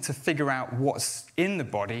object isn't to figure out what's in the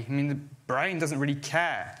body. I mean, the brain doesn't really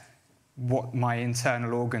care what my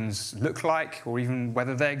internal organs look like, or even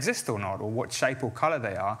whether they exist or not, or what shape or color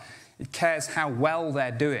they are. It cares how well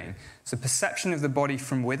they're doing. So perception of the body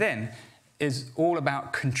from within is all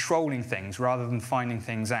about controlling things rather than finding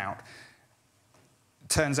things out. It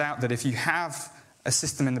turns out that if you have a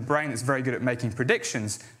system in the brain that's very good at making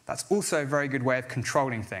predictions, that's also a very good way of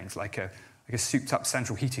controlling things, like a souped-up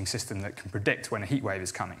central heating system that can predict when a heat wave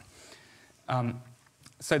is coming.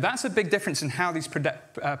 So that's a big difference in how these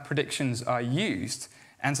predictions are used.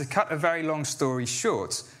 And to cut a very long story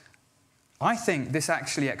short, I think this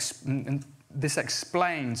actually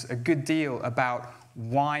explains a good deal about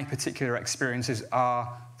why particular experiences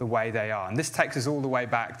are the way they are. And this takes us all the way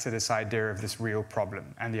back to this idea of this real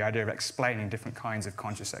problem and the idea of explaining different kinds of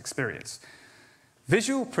conscious experience.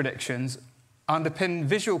 Visual predictions underpin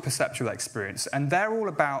visual perceptual experience, and they're all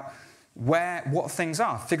about what things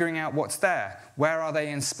are, figuring out what's there. Where are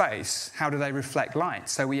they in space? How do they reflect light?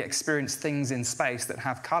 So we experience things in space that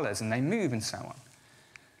have colors and they move and so on.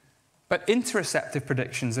 But interoceptive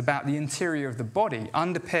predictions about the interior of the body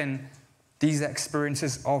underpin these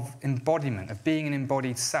experiences of embodiment, of being an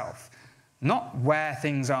embodied self. Not where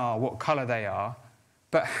things are, what color they are,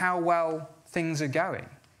 but how well things are going.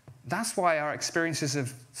 That's why our experiences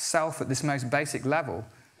of self at this most basic level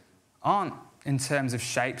aren't in terms of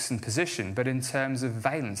shapes and position, but in terms of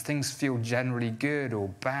valence. Things feel generally good or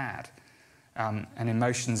bad, and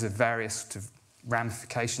emotions have various sort of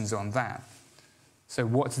ramifications on that. So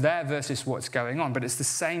what's there versus what's going on. But it's the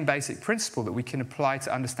same basic principle that we can apply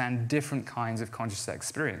to understand different kinds of conscious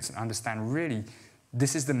experience and understand really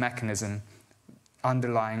this is the mechanism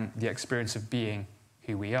underlying the experience of being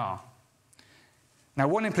who we are. Now,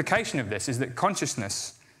 one implication of this is that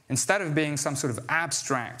consciousness, instead of being some sort of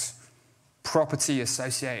abstract property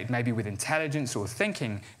associated maybe with intelligence or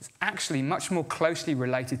thinking, is actually much more closely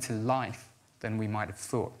related to life than we might have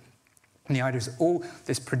thought. And the idea is all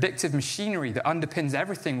this predictive machinery that underpins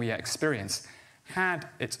everything we experience had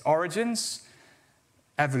its origins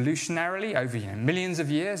evolutionarily over millions of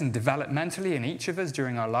years and developmentally in each of us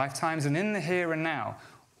during our lifetimes and in the here and now,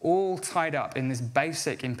 all tied up in this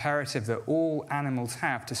basic imperative that all animals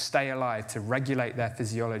have to stay alive, to regulate their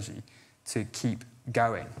physiology, to keep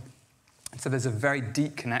going. So there's a very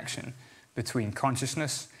deep connection between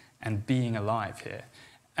consciousness and being alive here.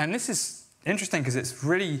 And this is interesting because it's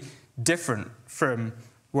really different from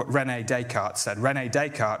what René Descartes said. René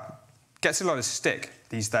Descartes gets a lot of stick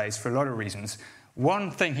these days for a lot of reasons. One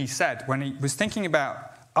thing he said when he was thinking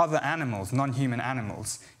about other animals, non-human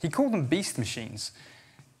animals, he called them beast machines.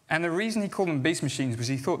 And the reason he called them beast machines was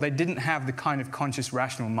he thought they didn't have the kind of conscious,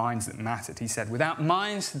 rational minds that mattered. He said, without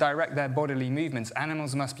minds to direct their bodily movements,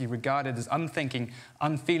 animals must be regarded as unthinking,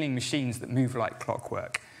 unfeeling machines that move like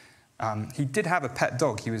clockwork. He did have a pet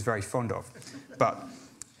dog he was very fond of, but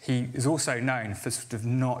he is also known for sort of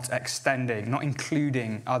not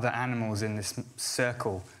including other animals in this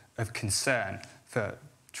circle of concern for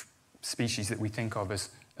species that we think of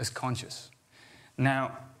as conscious.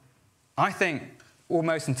 Now, I think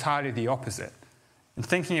almost entirely the opposite. And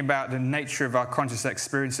thinking about the nature of our conscious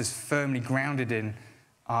experiences firmly grounded in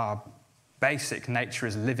our basic nature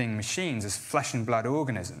as living machines, as flesh and blood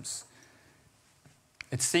organisms,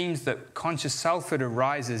 it seems that conscious selfhood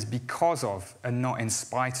arises because of and not in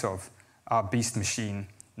spite of our beast machine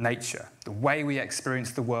nature. The way we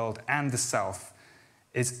experience the world and the self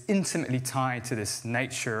is intimately tied to this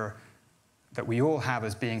nature that we all have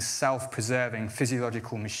as being self-preserving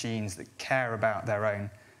physiological machines that care about their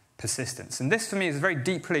own persistence. And this, for me, is a very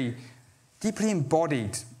deeply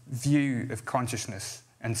embodied view of consciousness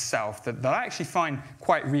and self that I actually find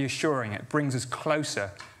quite reassuring. It brings us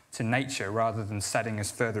closer to nature rather than setting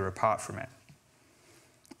us further apart from it.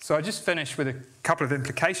 So I just finished with a couple of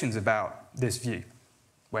implications about this view,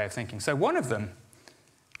 way of thinking. So one of them,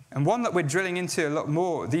 and one that we're drilling into a lot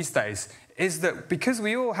more these days, is that because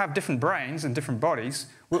we all have different brains and different bodies,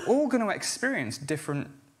 we're all going to experience different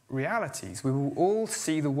realities. We will all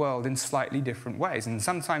see the world in slightly different ways, and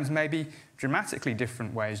sometimes maybe dramatically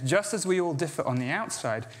different ways. Just as we all differ on the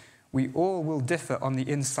outside, we all will differ on the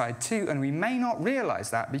inside too, and we may not realize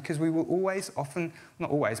that because we will not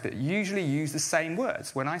always, but usually use the same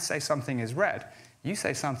words. When I say something is red, you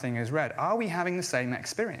say something is red. Are we having the same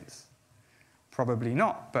experience? Probably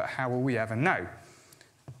not, but how will we ever know?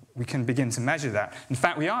 We can begin to measure that. In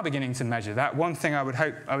fact, we are beginning to measure that. One thing I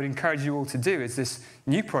would encourage you all to do is this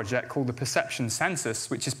new project called the Perception Census,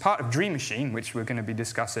 which is part of Dreamachine, which we're going to be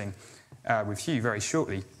discussing with Hugh very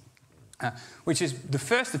shortly, which is the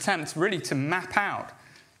first attempt really to map out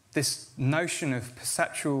this notion of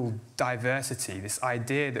perceptual diversity, this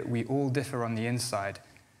idea that we all differ on the inside,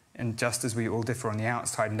 and just as we all differ on the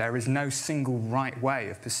outside, and there is no single right way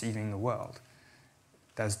of perceiving the world.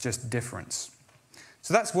 There's just difference.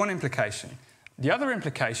 So that's one implication. The other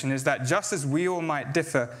implication is that just as we all might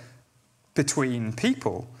differ between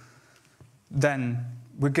people, then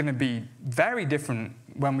we're going to be very different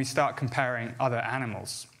when we start comparing other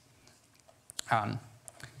animals.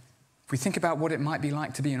 If we think about what it might be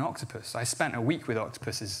like to be an octopus, I spent a week with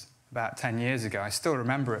octopuses about 10 years ago. I still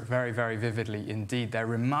remember it very, very vividly indeed. They're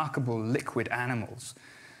remarkable liquid animals.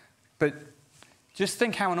 But just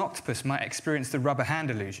think how an octopus might experience the rubber hand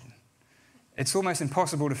illusion. It's almost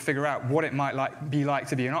impossible to figure out what it might be like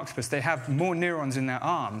to be an octopus. They have more neurons in their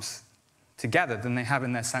arms together than they have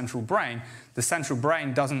in their central brain. The central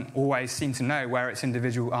brain doesn't always seem to know where its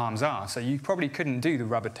individual arms are, so you probably couldn't do the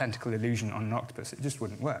rubber tentacle illusion on an octopus. It just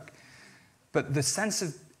wouldn't work. But the sense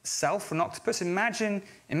of self for an octopus, imagine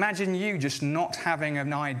you just not having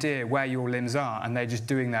an idea where your limbs are and they're just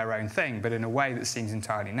doing their own thing, but in a way that seems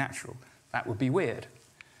entirely natural. That would be weird.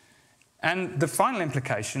 And the final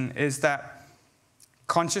implication is that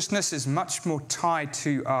consciousness is much more tied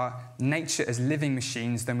to our nature as living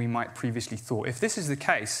machines than we might previously thought. If this is the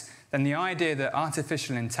case, then the idea that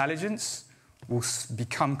artificial intelligence will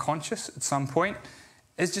become conscious at some point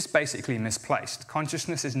is just basically misplaced.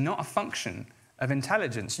 Consciousness is not a function of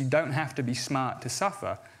intelligence. You don't have to be smart to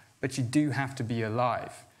suffer, but you do have to be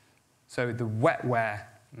alive. So the wetware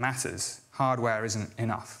matters. Hardware isn't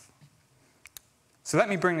enough. So let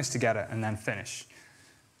me bring this together and then finish.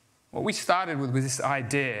 What we started with was this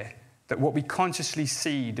idea that what we consciously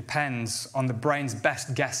see depends on the brain's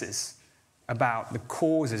best guesses about the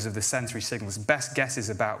causes of the sensory signals, best guesses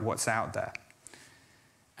about what's out there.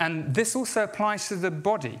 And this also applies to the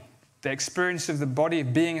body. The experience of the body,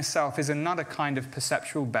 of being a self, is another kind of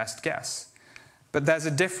perceptual best guess. But there's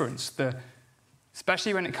a difference.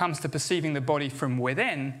 Especially when it comes to perceiving the body from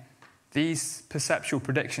within, these perceptual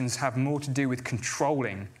predictions have more to do with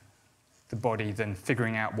controlling the body than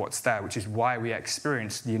figuring out what's there, which is why we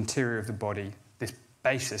experience the interior of the body, this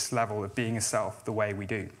basis level of being a self, the way we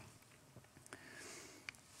do.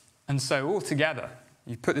 And so altogether,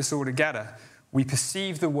 you put this all together, we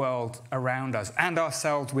perceive the world around us and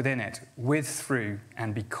ourselves within it, with, through,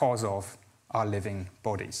 and because of our living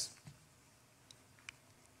bodies.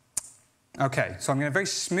 Okay, so I'm going to very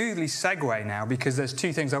smoothly segue now, because there's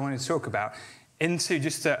two things I want to talk about, into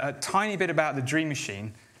just a tiny bit about the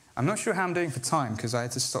Dreamachine. I'm not sure how I'm doing for time, because I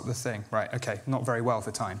had to stop the thing. Right, okay, not very well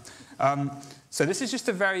for time. So this is just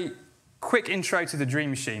a very quick intro to the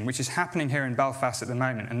Dreamachine, which is happening here in Belfast at the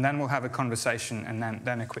moment, and then we'll have a conversation and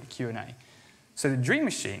then a quick Q&A. So the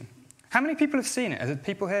Dreamachine, how many people have seen it? Have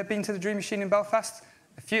people here been to the Dreamachine in Belfast?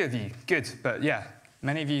 A few of you, good, but yeah,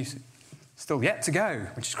 many of you still yet to go,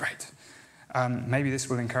 which is great. Maybe this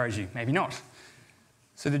will encourage you, maybe not.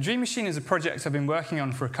 So the Dreamachine is a project I've been working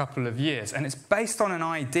on for a couple of years, and it's based on an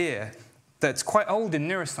idea that's quite old in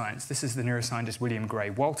neuroscience. This is the neuroscientist William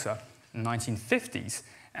Gray Walter in the 1950s.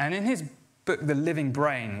 And in his book, The Living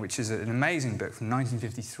Brain, which is an amazing book from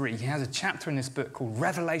 1953, he has a chapter in this book called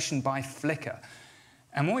Revelation by Flicker.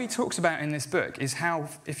 And what he talks about in this book is how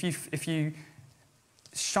if you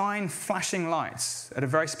shine flashing lights at a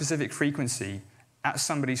very specific frequency at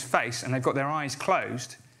somebody's face and they've got their eyes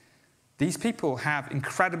closed, these people have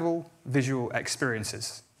incredible visual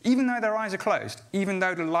experiences. Even though their eyes are closed, even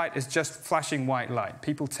though the light is just flashing white light,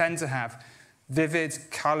 people tend to have vivid,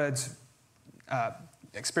 coloured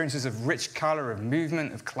experiences of rich colour, of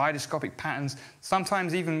movement, of kaleidoscopic patterns,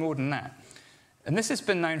 sometimes even more than that. And this has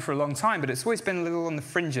been known for a long time, but it's always been a little on the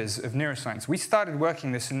fringes of neuroscience. We started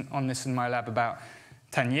working on this in my lab about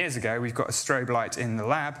 10 years ago. We've got a strobe light in the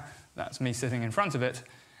lab. That's me sitting in front of it.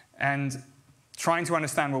 And trying to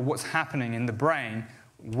understand, well, what's happening in the brain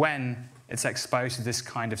when it's exposed to this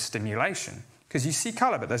kind of stimulation. Because you see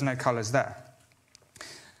colour, but there's no colours there.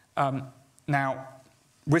 Now,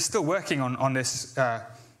 we're still working on this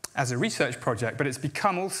as a research project, but it's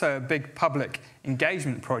become also a big public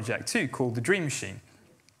engagement project too, called the Dreamachine.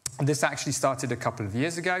 This actually started a couple of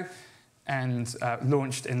years ago and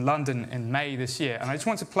launched in London in May this year. And I just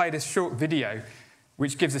want to play this short video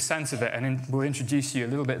which gives a sense of it, and we'll introduce you a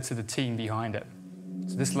little bit to the team behind it.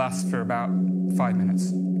 So this lasts for about 5 minutes,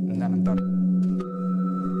 and then I'm done.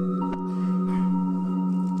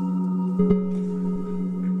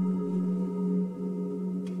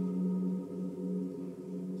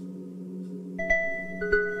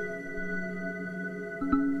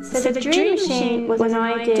 So the Dreamachine was an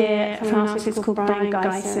idea from an artist called Brian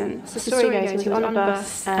Geisen. The story goes, he was on a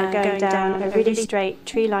bus going down a really straight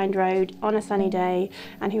tree-lined road on a sunny day,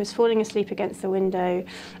 and he was falling asleep against the window.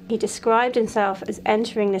 He described himself as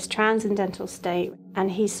entering this transcendental state,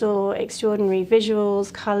 and he saw extraordinary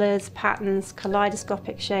visuals, colours, patterns,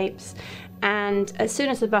 kaleidoscopic shapes, and as soon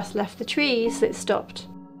as the bus left the trees, it stopped.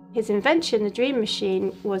 His invention, the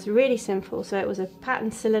Dreamachine, was really simple. So it was a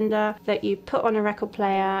patterned cylinder that you put on a record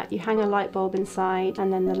player, you hang a light bulb inside,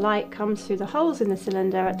 and then the light comes through the holes in the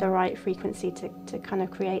cylinder at the right frequency to kind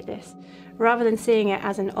of create this. Rather than seeing it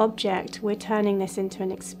as an object, we're turning this into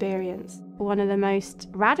an experience. One of the most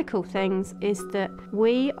radical things is that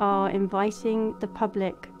we are inviting the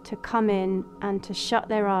public to come in and to shut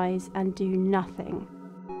their eyes and do nothing.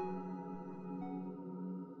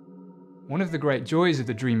 One of the great joys of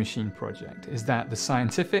the Dreamachine project is that the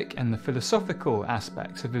scientific and the philosophical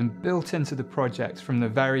aspects have been built into the project from the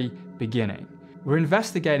very beginning. We're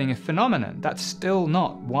investigating a phenomenon that's still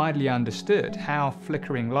not widely understood, how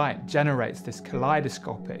flickering light generates this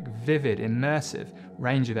kaleidoscopic, vivid, immersive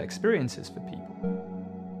range of experiences for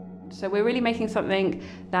people. So we're really making something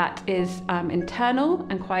that is internal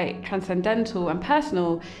and quite transcendental and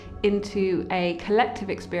personal into a collective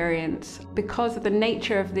experience. Because of the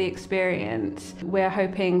nature of the experience, we're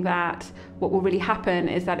hoping that what will really happen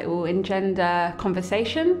is that it will engender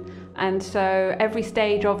conversation. And so every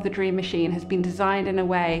stage of the Dreamachine has been designed in a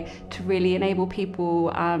way to really enable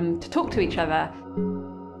people to talk to each other.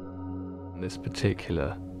 This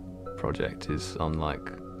particular project is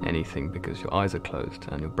unlike anything because your eyes are closed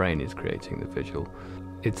and your brain is creating the visual.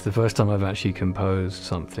 It's the first time I've actually composed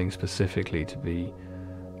something specifically to be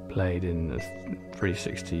played in a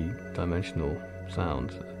 360-dimensional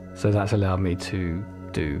sound. So that's allowed me to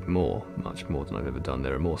do more, much more than I've ever done.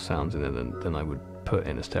 There are more sounds in there than I would put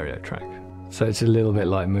in a stereo track. So it's a little bit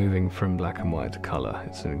like moving from black and white to colour.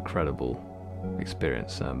 It's an incredible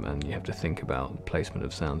experience, and you have to think about placement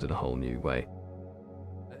of sounds in a whole new way.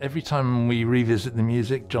 Every time we revisit the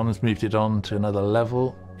music, John has moved it on to another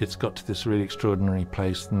level. It's got to this really extraordinary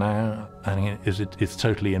place now, and it's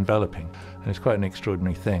totally enveloping. And it's quite an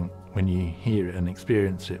extraordinary thing when you hear it and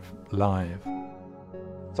experience it live.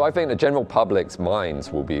 So I think the general public's minds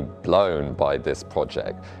will be blown by this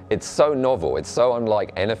project. It's so novel, it's so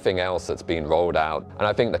unlike anything else that's been rolled out. And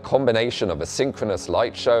I think the combination of a synchronous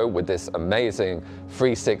light show with this amazing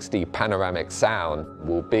 360 panoramic sound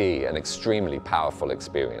will be an extremely powerful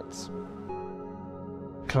experience.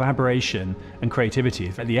 Collaboration and creativity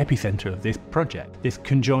is at the epicenter of this project. This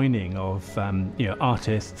conjoining of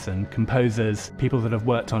artists and composers, people that have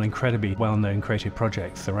worked on incredibly well-known creative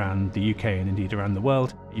projects around the UK and indeed around the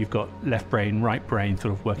world. You've got left brain, right brain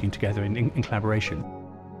sort of working together in collaboration.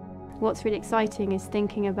 What's really exciting is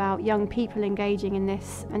thinking about young people engaging in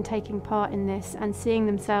this and taking part in this and seeing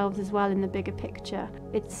themselves as well in the bigger picture.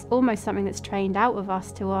 It's almost something that's trained out of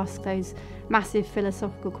us to ask those massive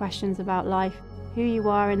philosophical questions about life. Who you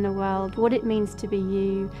are in the world, what it means to be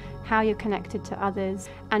you, how you're connected to others,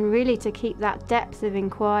 and really to keep that depth of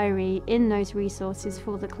inquiry in those resources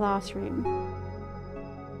for the classroom.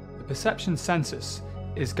 The perception census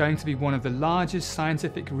is going to be one of the largest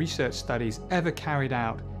scientific research studies ever carried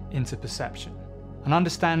out into perception. An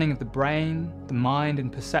understanding of the brain, the mind,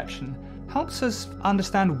 and perception helps us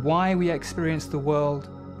understand why we experience the world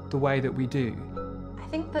the way that we do. I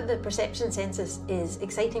think that the perception census is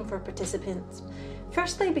exciting for participants.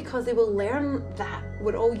 Firstly, because they will learn that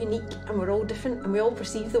we're all unique and we're all different and we all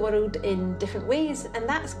perceive the world in different ways, and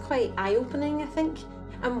that's quite eye-opening, I think.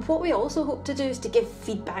 And what we also hope to do is to give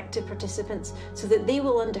feedback to participants so that they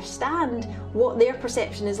will understand what their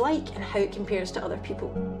perception is like and how it compares to other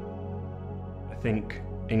people. I think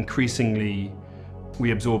increasingly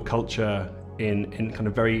we absorb culture in kind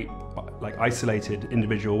of very isolated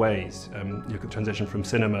individual ways. You could transition from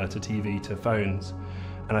cinema to TV to phones,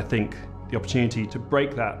 and I think the opportunity to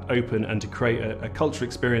break that open and to create a cultural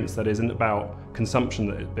experience that isn't about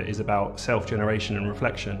consumption but is about self-generation and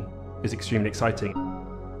reflection is extremely exciting.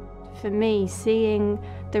 For me, seeing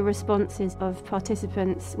the responses of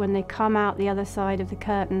participants when they come out the other side of the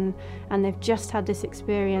curtain and they've just had this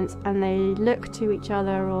experience and they look to each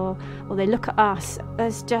other or they look at us,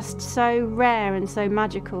 is just so rare and so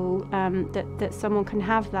magical that someone can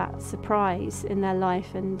have that surprise in their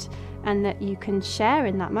life and that you can share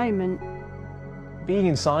in that moment. Being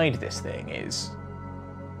inside this thing is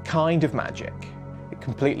kind of magic. It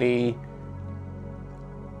completely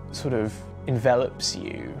sort of envelops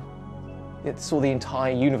you. It saw the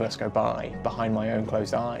entire universe go by behind my own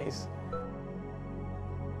closed eyes.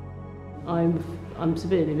 I'm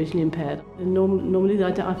severely visually impaired. Normally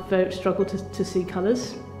I struggle to see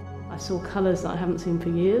colours. I saw colours that I haven't seen for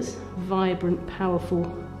years. Vibrant,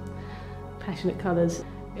 powerful, passionate colours.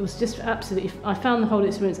 It was just absolutely, I found the whole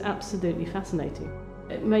experience absolutely fascinating.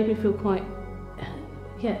 It made me feel quite,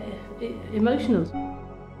 emotional.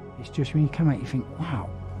 It's just when you come out you think, wow,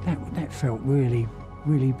 that felt really,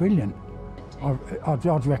 really brilliant.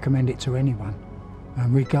 I'd recommend it to anyone,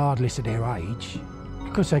 regardless of their age,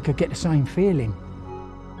 because they could get the same feeling.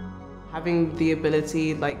 Having the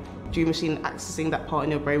ability, like Dreamachine, accessing that part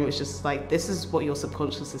in your brain, which is just like, this is what your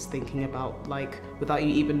subconscious is thinking about, like, without you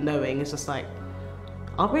even knowing. It's just like,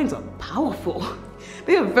 our brains are powerful.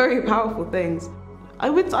 They are very powerful things. I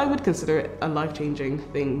would consider it a life-changing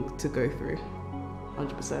thing to go through,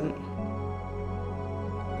 100%.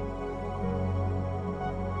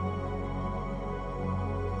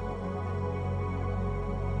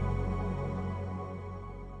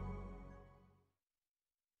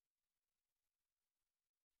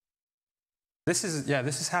 This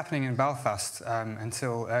is happening in Belfast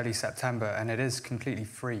until early September, and it is completely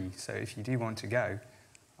free. So if you do want to go,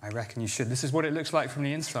 I reckon you should. This is what it looks like from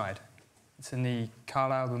the inside. It's in the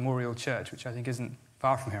Carlisle Memorial Church, which I think isn't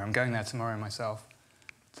far from here. I'm going there tomorrow myself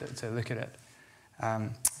to look at it.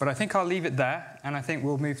 But I think I'll leave it there, and I think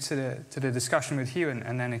we'll move to the discussion with Hugh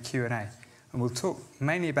and then a Q&A. And we'll talk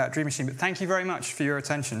mainly about Dreamachine, but thank you very much for your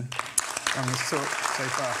attention on this talk so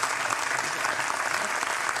far.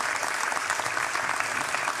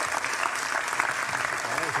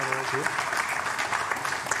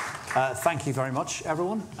 Thank you very much,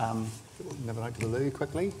 everyone. Never out to the loo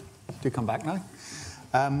quickly. Do come back now.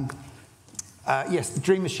 Yes, the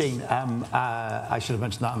Dreamachine. I should have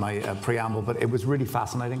mentioned that in my preamble, but it was really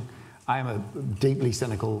fascinating. I am a deeply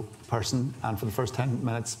cynical person, and for the first 10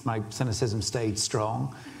 minutes, my cynicism stayed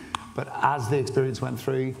strong. But as the experience went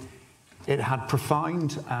through, it had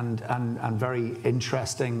profound and very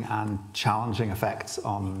interesting and challenging effects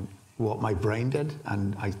on what my brain did,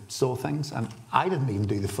 and I saw things, and I didn't even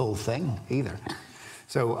do the full thing either.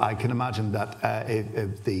 So I can imagine that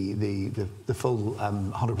the full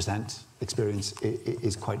 100% experience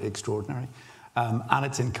is quite extraordinary. And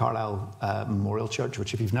it's in Carlisle Memorial Church,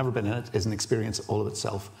 which, if you've never been in it, is an experience all of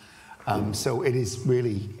itself. So it is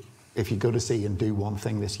really, if you go to see and do one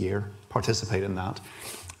thing this year, participate in that.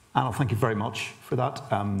 And I'll thank you very much for that.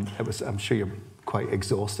 I'm sure you're quite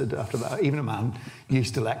exhausted after that. Even a man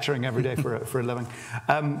used to lecturing every day for a living.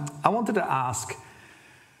 I wanted to ask,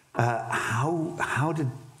 how did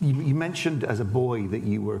you mentioned as a boy that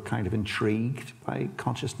you were kind of intrigued by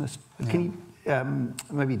consciousness? Yeah. Can you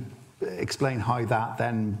maybe explain how that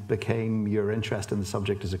then became your interest in the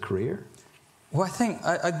subject as a career? Well, I think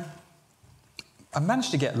I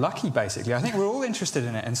managed to get lucky, basically. I think we're all interested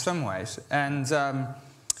in it in some ways, and I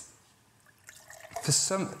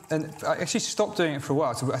actually stopped doing it for a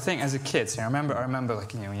while. So I think as a kid, I remember,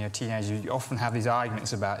 like, when you're a teenager, you often have these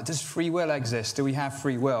arguments about, does free will exist? Do we have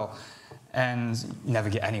free will? And you never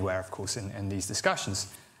get anywhere, of course, in these discussions.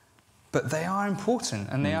 But they are important,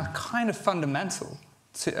 and they are kind of fundamental.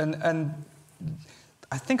 And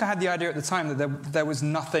I think I had the idea at the time that there was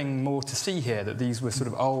nothing more to see here, that these were sort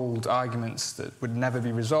of old arguments that would never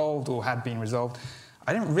be resolved or had been resolved.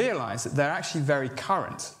 I didn't realise that they're actually very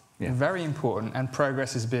current. Yeah. Very important, and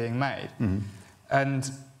progress is being made. Mm-hmm.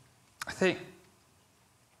 And I think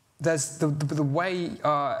there's the way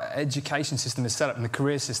our education system is set up and the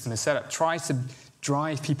career system is set up tries to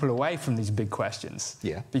drive people away from these big questions.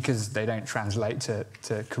 Yeah. Because they don't translate to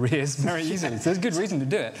careers very easily. So there's good reason to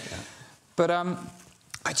do it. Yeah. But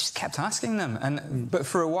I just kept asking them, but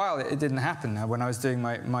for a while it didn't happen. When I was doing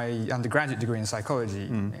my undergraduate degree in psychology,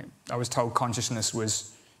 I was told consciousness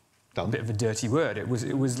was a bit of a dirty word. It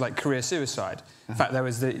was like career suicide. In fact, there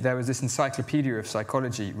was this encyclopedia of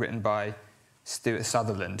psychology written by Stuart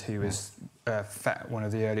Sutherland, who was one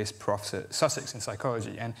of the earliest profs at Sussex in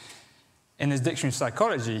psychology. And in his dictionary of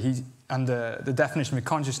psychology, under the definition of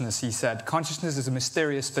consciousness, he said, consciousness is a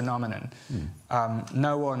mysterious phenomenon.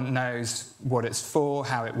 No one knows what it's for,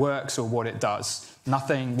 how it works, or what it does.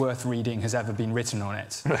 Nothing worth reading has ever been written on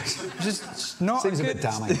it. Right. Just not Seems a bit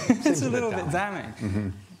damning. It's a little bit damning. Mm-hmm.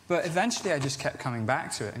 But eventually I just kept coming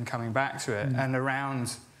back to it and coming back to it. And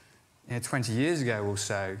around 20 years ago or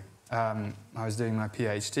so, I was doing my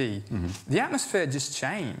PhD. The atmosphere just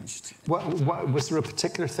changed. Was there a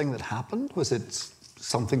particular thing that happened? Was it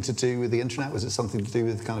something to do with the internet? Was it something to do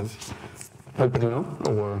with kind of opening up?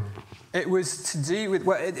 Or? It was to do with...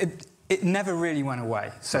 Well, it never really went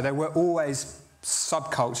away. So there were always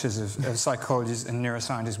subcultures of psychologists and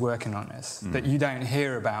neuroscientists working on this that you don't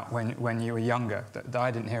hear about when you were younger, that I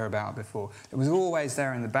didn't hear about before. It was always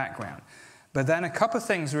there in the background. But then a couple of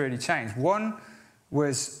things really changed. One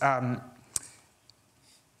was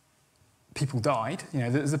people died.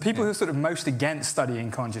 The people who are sort of most against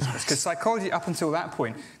studying consciousness, because psychology up until that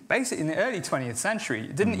point, basically in the early 20th century,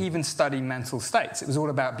 didn't even study mental states. It was all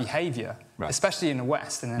about behaviour, especially in the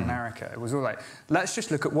West and in America. It was all like, let's just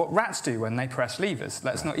look at what rats do when they press levers.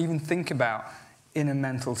 Let's not even think about inner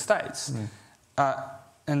mental states.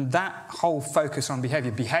 And that whole focus on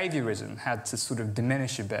behaviour, behaviourism, had to sort of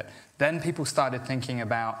diminish a bit. Then people started thinking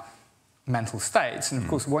about mental states. And of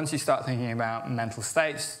course, once you start thinking about mental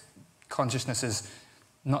states, consciousness is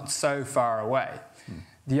not so far away.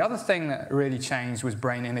 The other thing that really changed was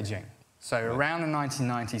brain imaging. So around the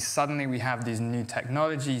 1990s, suddenly we have these new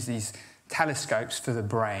technologies, these telescopes for the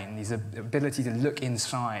brain, these ability to look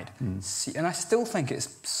inside. See, and I still think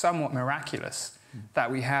it's somewhat miraculous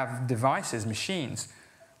that we have devices, machines.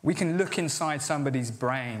 We can look inside somebody's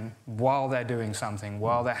brain while they're doing something,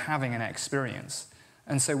 while they're having an experience.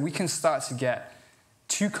 And so we can start to get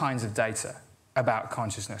two kinds of data about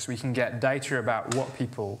consciousness. We can get data about what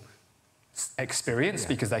people experience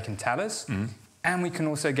because they can tell us, and we can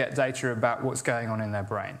also get data about what's going on in their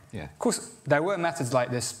brain. Of course, there were methods like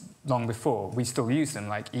this long before. We still use them,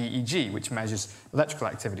 like EEG, which measures electrical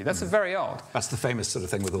activity. That's very old. That's the famous sort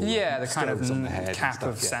of thing with all the kind of on the head cap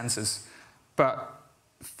of sensors. But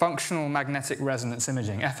functional magnetic resonance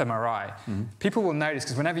imaging, fMRI, people will notice,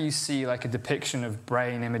 because whenever you see like a depiction of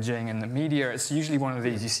brain imaging in the media, it's usually one of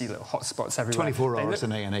these, you see little hotspots everywhere. 24 hours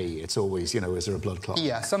in A&E, it's always, you know, is there a blood clot?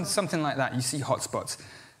 Yeah, something like that. You see hotspots.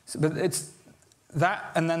 But it's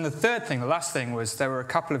that, and then the third thing, the last thing, was there were a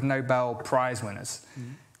couple of Nobel Prize winners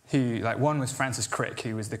who, like, one was Francis Crick,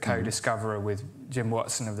 who was the co-discoverer with Jim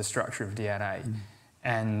Watson of the structure of DNA,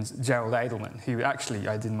 and Gerald Edelman, who actually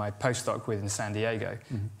I did my postdoc with in San Diego.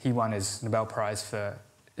 He won his Nobel Prize for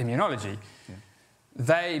immunology.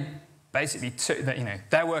 They basically took that, you know,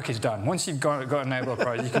 their work is done. Once you've got a Nobel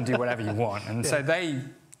Prize, you can do whatever you want. And so they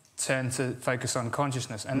turned to focus on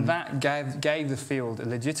consciousness, and that gave the field a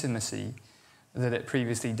legitimacy that it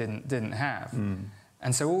previously didn't have.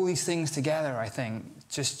 And so all these things together, I think,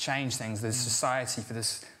 just changed things. The Society for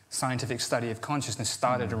this Scientific Study of Consciousness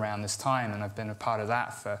started around this time, and I've been a part of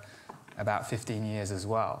that for about 15 years as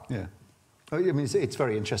well. Yeah. I mean, it's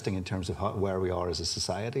very interesting in terms of where we are as a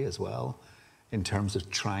society as well, in terms of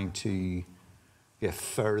trying to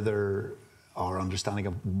further our understanding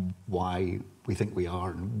of why we think we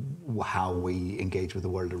are and how we engage with the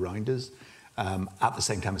world around us. At the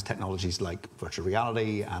same time as technologies like virtual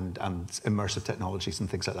reality and immersive technologies and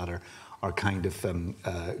things like that are kind of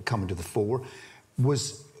coming to the fore.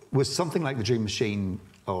 Was something like the Dreamachine,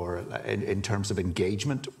 or in terms of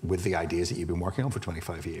engagement with the ideas that you've been working on for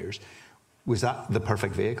 25 years, was that the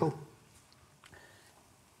perfect vehicle?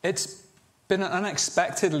 It's been an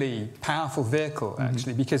unexpectedly powerful vehicle,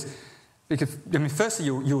 actually, because I mean, firstly,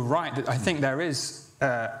 you're right that I think there is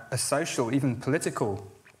a social, even political,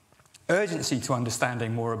 urgency to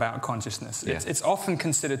understanding more about consciousness. It's often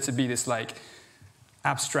considered to be this, like,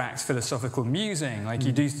 abstract philosophical musing, like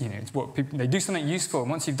you do, you know, it's what people, they do something useful, and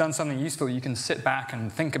once you've done something useful, you can sit back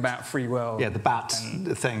and think about free will. Yeah, the bat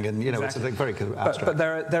thing, and you know, it's like very kind of abstract.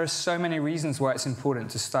 But there are so many reasons why it's important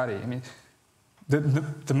to study. I mean,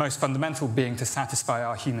 the most fundamental being to satisfy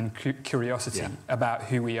our human curiosity about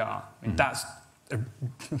who we are. I mean, that's a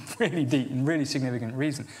really deep and really significant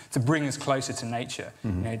reason to bring us closer to nature.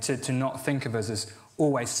 You know, to not think of us as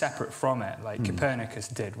always separate from it, like Copernicus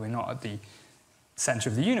did. We're not at the centre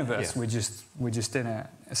of the universe. We're just in a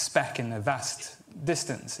speck in the vast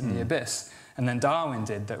distance in the abyss. And then Darwin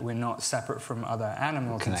did that. We're not separate from other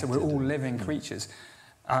animals. So we're all living creatures.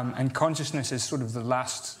 And consciousness is sort of the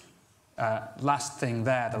last thing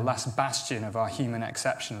there, the last bastion of our human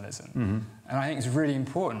exceptionalism. And I think it's really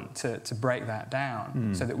important to break that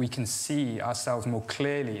down so that we can see ourselves more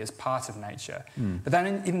clearly as part of nature. But then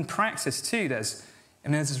in practice too, there's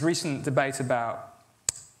this recent debate about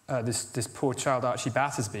this poor child, Archie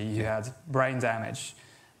Battersby, who had brain damage,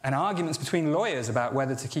 and arguments between lawyers about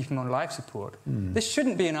whether to keep him on life support. This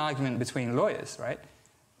shouldn't be an argument between lawyers, right?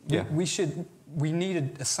 We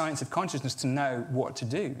need a science of consciousness to know what to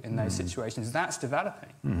do in those situations. That's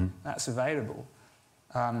developing. That's available.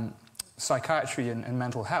 Psychiatry and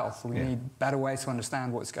mental health, we need better ways to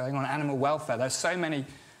understand what's going on. Animal welfare, there's so many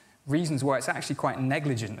reasons why it's actually quite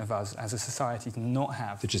negligent of us as a society to not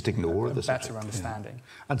have to just ignore the better understanding.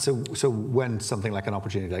 And so when something like an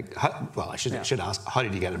opportunity like, I should ask, how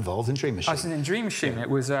did you get involved in Dreamachine? I was in Dreamachine.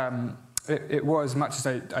 It was much as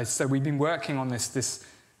I said, we've been working on this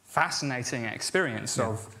fascinating experience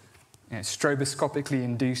of stroboscopically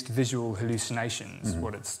induced visual hallucinations,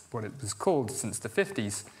 what it was called since the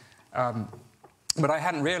 50s. But I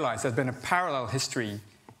hadn't realised there'd been a parallel history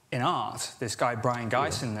in art. This guy Brian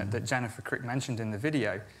Geisen that Jennifer Crick mentioned in the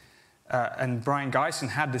video, and Brian Geisen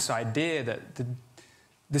had this idea that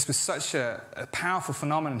this was such a powerful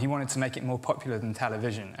phenomenon. He wanted to make it more popular than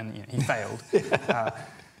television, and he failed.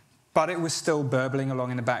 But it was still burbling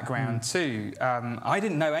along in the background too. I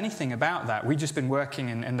didn't know anything about that. We'd just been working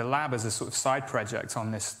in the lab as a sort of side project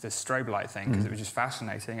on this strobe light thing because it was just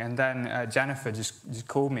fascinating. And then Jennifer just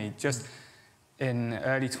called me just in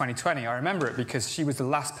early 2020. I remember it because she was the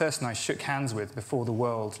last person I shook hands with before the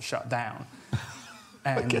world shut down.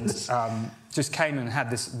 And just came and had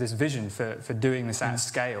this vision for doing this at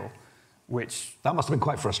scale, which... That must have been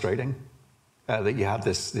quite frustrating. That you had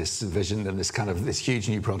this vision and this huge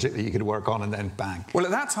new project that you could work on, and then bang. Well,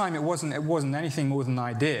 at that time it wasn't anything more than an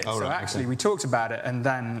idea. Oh, so right, actually we talked about it, and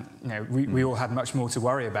then we all had much more to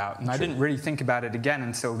worry about. And I didn't really think about it again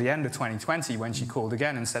until the end of 2020 when she called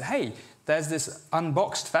again and said, "Hey, there's this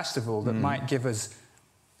unboxed festival that might give us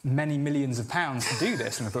many millions of pounds to do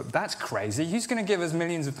this." And I thought, that's crazy. Who's going to give us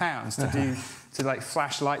millions of pounds to like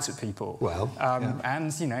flash lights at people? Well,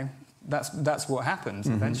 and that's what happened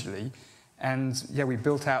eventually. And yeah, we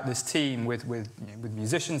built out this team with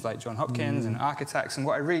musicians like John Hopkins and architects. And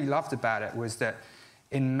what I really loved about it was that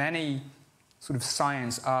in many sort of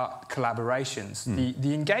science-art collaborations,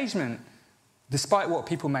 the engagement, despite what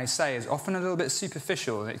people may say, is often a little bit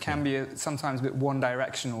superficial. And it can be sometimes a bit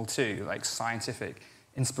one-directional too, like scientific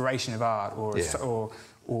inspiration of art or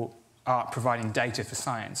art providing data for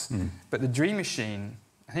science. But the Dreamachine,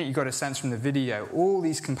 I think you got a sense from the video, all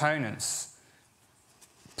these components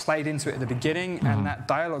played into it at the beginning, and that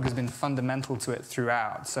dialogue has been fundamental to it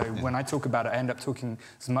throughout. So when I talk about it, I end up talking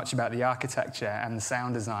as much about the architecture and the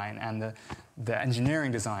sound design and the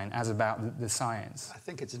engineering design as about the science. I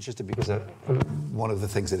think it's interesting because one of the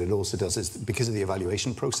things that it also does is because of the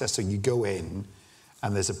evaluation process, so you go in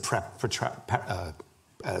and there's a sort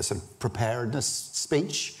of preparedness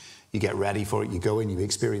speech. You get ready for it, you go in, you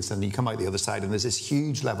experience it, and you come out the other side, and there's this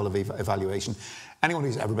huge level of evaluation. Anyone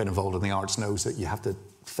who's ever been involved in the arts knows that you have to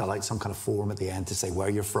fill out some kind of form at the end to say where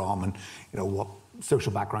you're from and what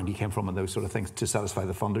social background you came from and those sort of things to satisfy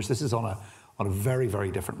the funders. This is on a very, very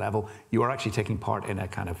different level. You are actually taking part in a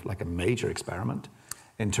kind of like a major experiment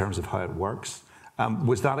in terms of how it works.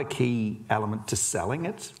 Was that a key element to selling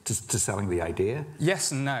it, to selling the idea?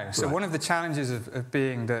 Yes and no. So one of the challenges of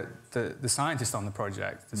being the scientist on the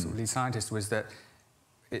project, the sort of lead scientist, was that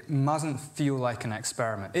it mustn't feel like an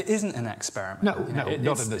experiment. It isn't an experiment. No,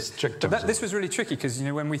 not in this strict terms. This was really tricky because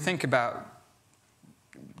when we think about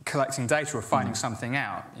collecting data or finding something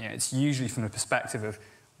out, it's usually from the perspective of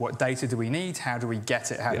what data do we need, how do we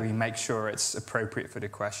get it, how do we make sure it's appropriate for the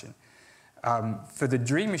question. For the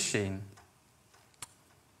Dreamachine,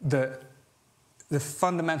 the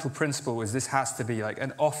fundamental principle was this has to be like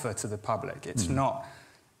an offer to the public. It's not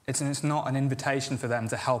an invitation for them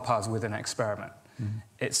to help us with an experiment.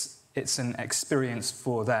 It's an experience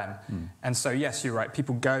for them. And so yes, you're right,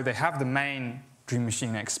 people go, they have the main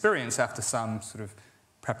Dreamachine experience after some sort of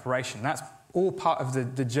preparation. That's all part of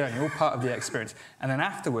the journey, all part of the experience. And then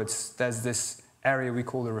afterwards, there's this area we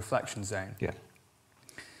call the reflection zone.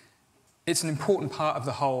 It's an important part of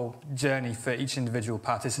the whole journey for each individual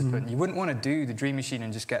participant. You wouldn't want to do the Dreamachine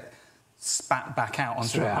and just get spat back out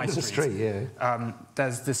onto the high street.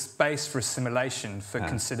 There's this space for assimilation, for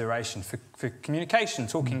consideration, for communication,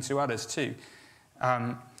 talking to others too.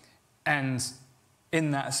 And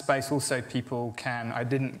in that space also people can, I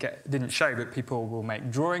didn't show, but people will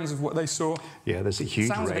make drawings of what they saw. Yeah, there's a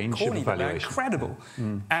huge range of evaluation. But they're incredible.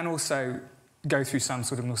 And also go through some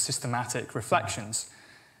sort of more systematic reflections.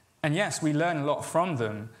 And yes, we learn a lot from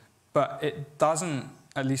them, but it doesn't,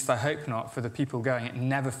 at least I hope not, for the people going, it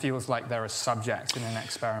never feels like they're a subject in an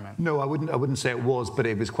experiment. No, I wouldn't say it was, but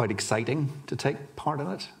it was quite exciting to take part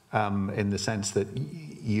in it, in the sense that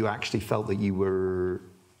you actually felt that you were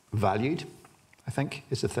valued, I think,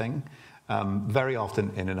 is the thing. Very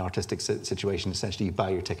often in an artistic situation, essentially you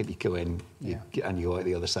buy your ticket, you go in, and you go out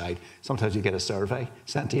the other side. Sometimes you get a survey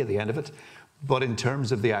sent to you at the end of it. But in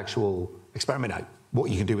terms of the actual experiment out, what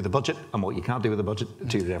you can do with the budget and what you can't do with the budget,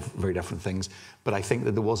 two very different things. But I think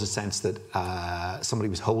that there was a sense that somebody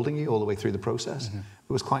was holding you all the way through the process.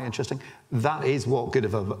 It was quite interesting. That is what good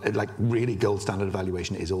of a really gold standard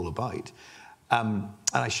evaluation is all about. And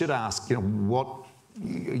I should ask, what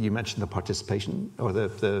you mentioned the participation or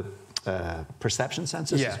the perception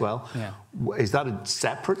census as well. Is that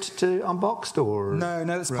separate to Unboxed or? No,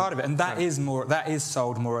 that's part of it, and that is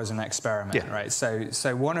sold more as an experiment, right?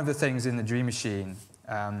 So one of the things in the Dreamachine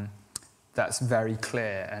that's very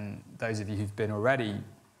clear, and those of you who've been already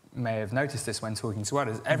may have noticed this when talking to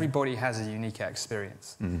others. Everybody has a unique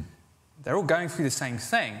experience. They're all going through the same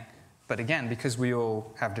thing, but again, because we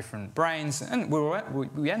all have different brains, and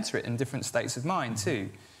we enter it in different states of mind too.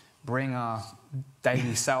 Bring our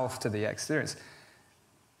daily self to the experience.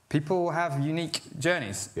 People have unique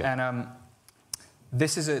journeys, and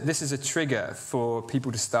this is a trigger for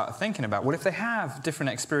people to start thinking about, well, if they have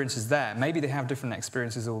different experiences there, maybe they have different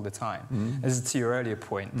experiences all the time. This is to your earlier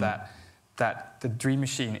point, that the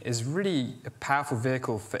Dreamachine is really a powerful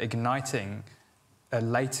vehicle for igniting a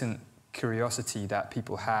latent curiosity that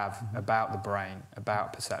people have about the brain,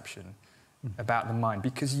 about perception, about the mind,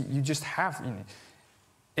 because you just have,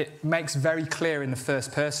 it makes very clear in the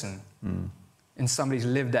first person, in somebody's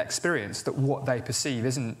lived experience, that what they perceive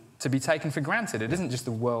isn't to be taken for granted. It isn't just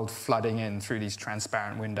the world flooding in through these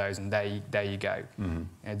transparent windows and there you go.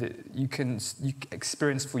 You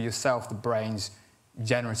experience for yourself the brain's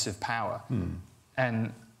generative power.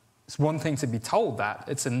 And it's one thing to be told that,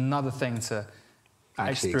 it's another thing to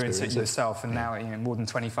experience it yourself. And now more than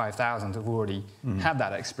 25,000 have already had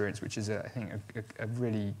that experience, which is, I think, a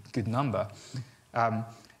really good number.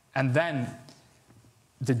 And then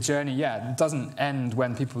the journey, doesn't end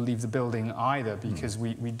when people leave the building either, because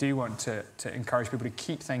we do want to encourage people to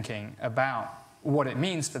keep thinking about what it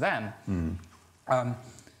means for them.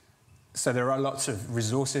 So there are lots of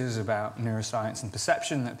resources about neuroscience and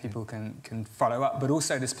perception that people can follow up, but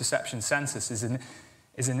also this perception census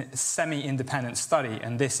is a semi-independent study,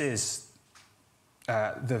 and this is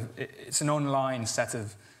it's an online set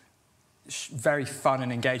of very fun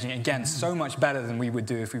and engaging. Again, so much better than we would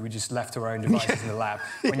do if we were just left to our own devices in the lab.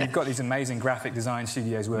 When you've got these amazing graphic design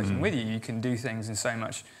studios working with you, you can do things in so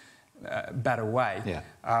much better way.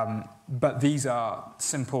 But these are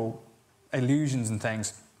simple illusions and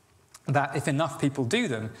things that if enough people do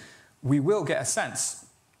them, we will get a sense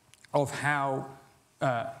of how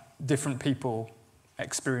different people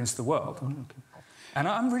experience the world. And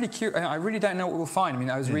I'm really curious. I really don't know what we'll find. I mean,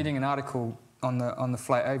 I was reading an article on the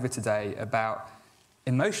flight over today about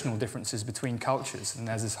emotional differences between cultures, and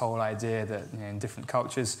there's this whole idea that in different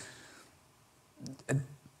cultures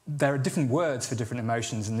there are different words for different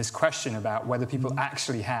emotions, and this question about whether people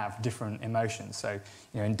actually have different emotions. So,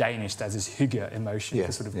 in Danish there's this hygge emotion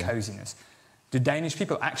for sort of coziness. Do Danish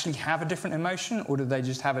people actually have a different emotion, or do they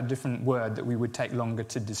just have a different word that we would take longer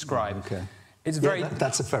to describe? It's very.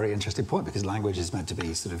 That's a very interesting point, because language is meant to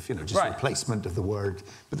be sort of just a replacement of the word,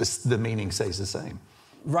 but the meaning stays the same.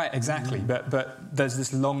 Right, exactly. But there's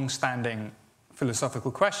this long-standing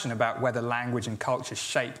philosophical question about whether language and culture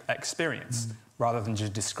shape experience rather than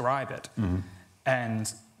just describe it.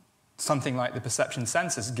 And something like the perception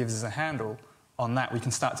census gives us a handle on that. We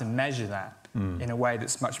can start to measure that in a way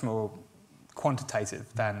that's much more quantitative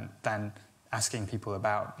than asking people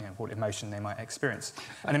about what emotion they might experience.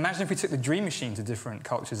 And imagine if we took the Dreamachine to different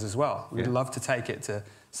cultures as well. We'd love to take it to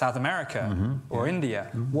South America or India.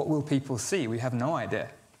 What will people see? We have no idea.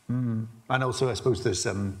 And also, I suppose there's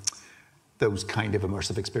those kind of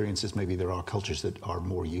immersive experiences. Maybe there are cultures that are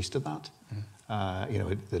more used to that.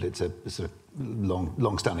 That it's a sort of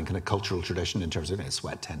long-standing kind of cultural tradition in terms of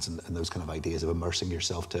sweat tents and those kind of ideas of immersing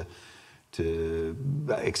yourself to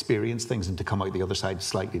experience things and to come out the other side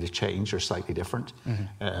slightly to change or slightly different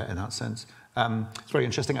in that sense. It's very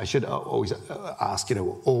interesting. I should always ask,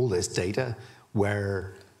 all this data,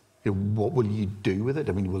 what will you do with it?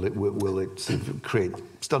 I mean, will it sort of create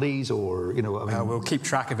studies, or we'll keep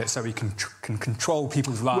track of it so we can control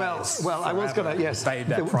people's lives. Well, I was going to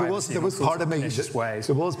there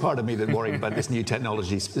was part of me that worried about this new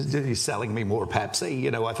technology selling me more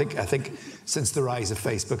Pepsi. I think since the rise of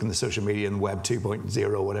Facebook and the social media and Web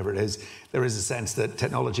 2.0, whatever it is, there is a sense that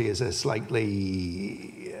technology is a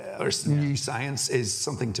slightly new science is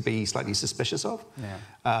something to be slightly suspicious of,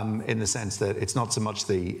 in the sense that it's not so much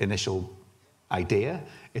the initial idea,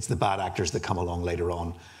 it's the bad actors that come along later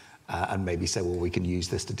on and maybe say, well, we can use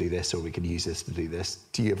this to do this, or we can use this to do this.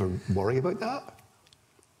 Do you ever worry about that?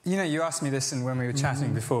 You asked me this when we were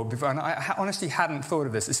chatting before, and I honestly hadn't thought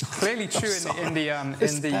of this. It's clearly true in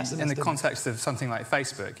the context of something like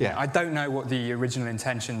Facebook. I don't know what the original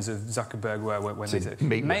intentions of Zuckerberg were when they did it.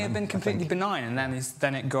 May have been completely benign, and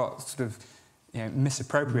then it got sort of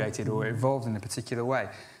misappropriated or evolved in a particular way.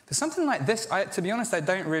 But something like this, to be honest, I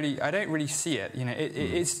don't really see it.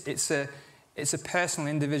 It's a personal,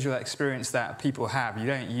 individual experience that people have. You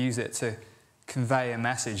don't use it to convey a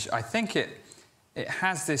message. I think it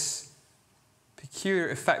has this peculiar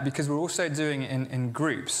effect because we're also doing it in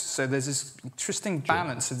groups. So there's this interesting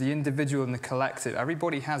balance of the individual and the collective.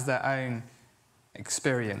 Everybody has their own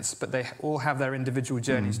experience, but they all have their individual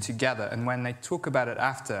journeys together. And when they talk about it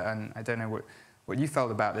after, and I don't know what you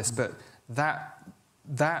felt about this, but that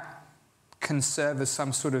can serve as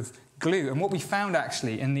some sort of glue. And what we found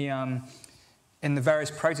actually in the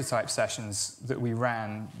various prototype sessions that we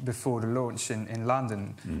ran before the launch in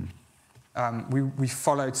London, we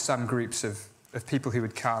followed some groups of people who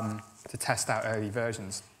would come to test out early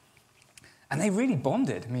versions. And they really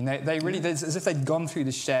bonded. I mean, they really, as if they'd gone through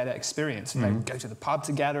this shared experience. And they would go to the pub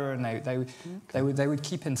together, and they would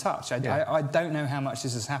keep in touch. I don't know how much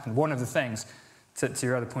this has happened. One of the things, to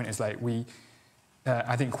your other point, is like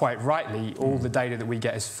I think quite rightly, all the data that we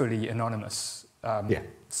get is fully anonymous.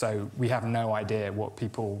 So we have no idea what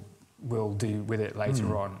people will do with it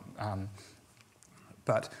later on.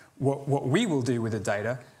 But what we will do with the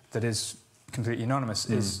data that is completely anonymous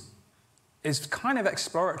is kind of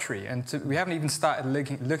exploratory, and we haven't even started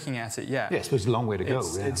looking at it yet. Yes, there's a long way to go.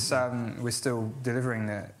 We're still delivering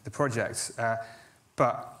the project,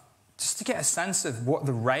 but just to get a sense of what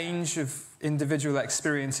the range of individual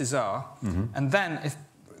experiences are, and then if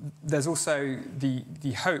there's also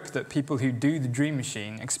the hope that people who do the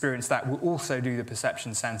Dreamachine experience that will also do the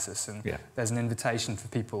perception census, and there's an invitation for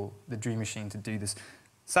people, the Dreamachine, to do this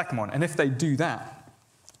second one. And if they do that,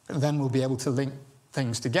 then we'll be able to link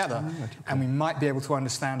things together, and we might be able to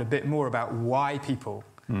understand a bit more about why people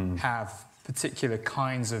have particular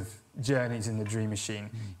kinds of journeys in the dream machine.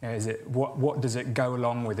 You know, is it what does it go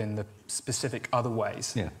along with in the specific other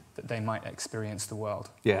ways that they might experience the world?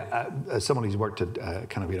 Yeah, as someone who's worked at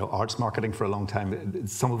kind of arts marketing for a long time,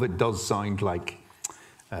 some of it does sound like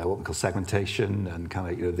what we call segmentation, and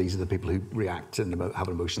kind of these are the people who react and have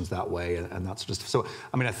emotions that way, and that sort of stuff. So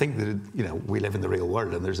I mean, I think that we live in the real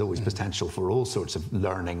world, and there's always potential for all sorts of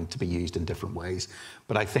learning to be used in different ways.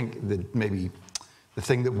 But I think that maybe the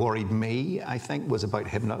thing that worried me, I think, was about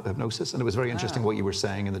hypnosis, and it was very interesting what you were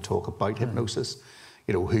saying in the talk about hypnosis.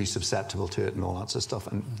 Who's susceptible to it and all that sort of stuff.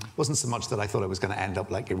 And it wasn't so much that I thought I was going to end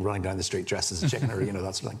up like running down the street dressed as a chicken or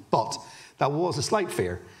that sort of thing. But that was a slight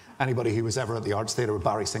fear. Anybody who was ever at the Arts Theatre with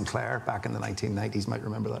Barry Sinclair back in the 1990s might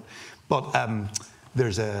remember that. But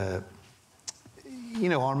there's our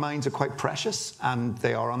minds are quite precious, and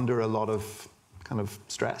they are under a lot of kind of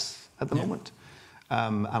stress at the moment.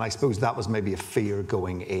 And I suppose that was maybe a fear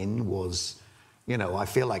going in was, I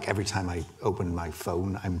feel like every time I open my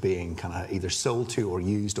phone, I'm being kind of either sold to or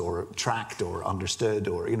used or tracked or understood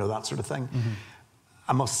or, that sort of thing.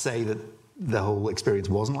 I must say that the whole experience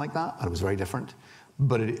wasn't like that, and it was very different.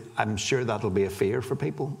 But I'm sure that'll be a fear for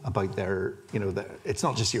people about their, it's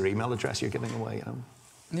not just your email address you're giving away,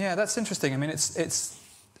 Yeah, that's interesting. I mean,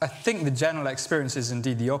 I think the general experience is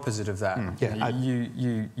indeed the opposite of that.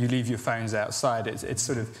 You leave your phones outside. It's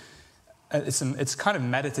sort of... It's kind of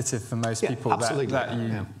meditative for most people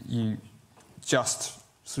that you just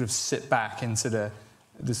sort of sit back into the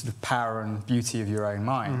sort of power and beauty of your own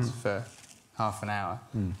mind for half an hour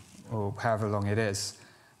or however long it is.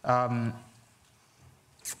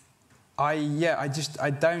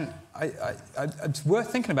 It's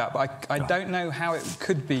worth thinking about, but I don't know how it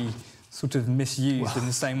could be sort of misused in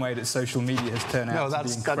the same way that social media has turned out to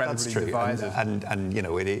be incredibly divisive. And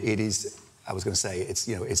it is. I was going to say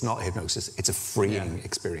it's not hypnosis; it's a freeing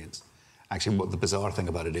experience. Actually, what the bizarre thing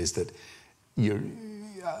about it is that you're,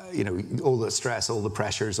 all the stress, all the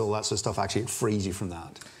pressures, all that sort of stuff. Actually, it frees you from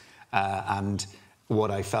that. And what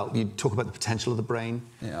I felt, you talk about the potential of the brain.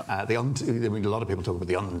 A lot of people talk about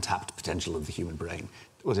the untapped potential of the human brain.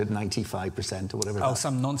 Was it 95% or whatever? Oh,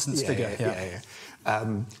 some nonsense figure.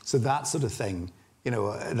 So that sort of thing,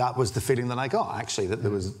 that was the feeling that I got actually, that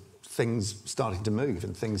there was things starting to move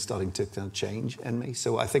and things starting to kind of change in me.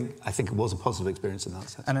 So I think it was a positive experience in that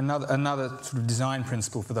sense. And another sort of design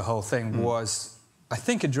principle for the whole thing was, I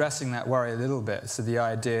think, addressing that worry a little bit. So the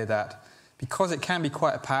idea that because it can be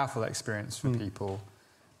quite a powerful experience for people,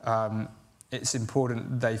 it's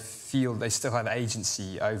important they feel they still have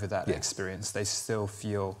agency over that experience. They still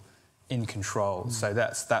feel in control. So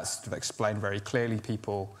that's sort of explained very clearly.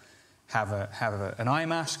 People have an eye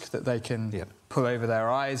mask that they can pull over their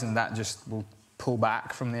eyes, and that just will pull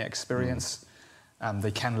back from the experience.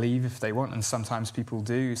 They can leave if they want, and sometimes people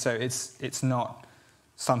do. So it's not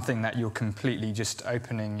something that you're completely just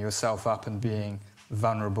opening yourself up and being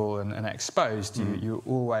vulnerable and exposed. You're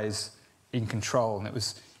always in control, and it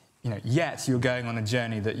was, yet you're going on a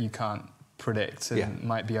journey that you can't predict and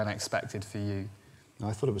might be unexpected for you. No,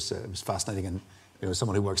 I thought it was fascinating, and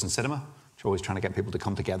someone who works in cinema, always trying to get people to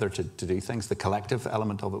come together to do things. The collective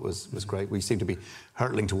element of it was great. We seem to be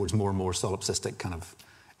hurtling towards more and more solipsistic kind of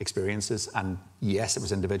experiences. And yes, it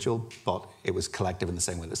was individual, but it was collective in the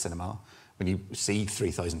same way that cinema. When you see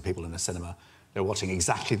 3,000 people in a cinema, they're watching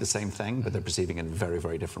exactly the same thing, but they're perceiving it in very,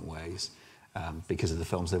 very different ways because of the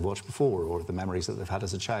films they've watched before or the memories that they've had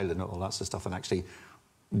as a child and all that sort of stuff. And actually,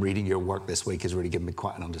 reading your work this week has really given me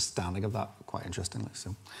quite an understanding of that, quite interestingly.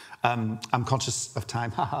 So I'm conscious of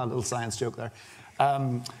time. Haha, a little science joke there.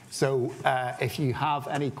 If you have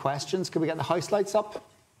any questions, could we get the house lights up?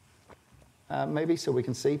 Maybe, so we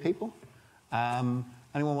can see people.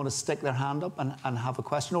 Anyone want to stick their hand up and have a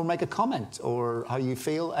question or make a comment or how you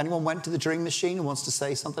feel? Anyone went to the Dream Machine and wants to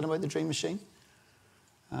say something about the Dream Machine?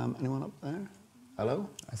 Anyone up there? Hello?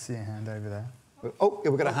 I see a hand over there. Oh,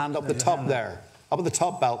 yeah, we've got a hand up the top there. Up at the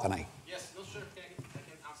top balcony. Yes, not sure if I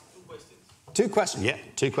can ask 2 questions. 2 questions, yeah.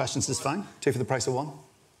 2 questions is fine. 2 for the price of 1.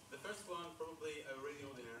 The first one, probably I already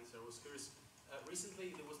know the answer. I was curious.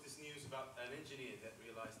 Recently, there was this news about an engineer that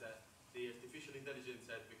realized that the artificial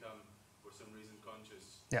intelligence had become, for some reason,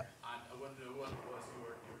 conscious. Yeah. And I wonder what was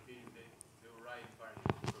your opinion. They were right,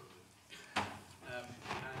 apparently, probably.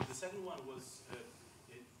 And the second one was,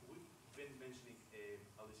 we've been mentioning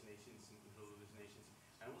hallucinations and controlled hallucinations.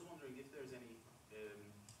 And I was wondering if there's any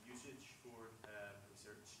usage for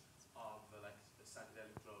research of like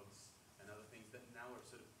psychedelic drugs and other things that now are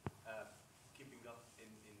sort of keeping up in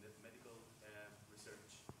the medical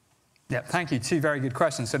research. Yeah, thank you. Two very good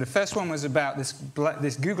questions. So the first one was about this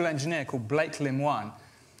Google engineer called Blake Lemoine,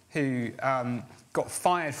 who got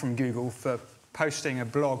fired from Google for posting a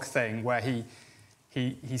blog thing where he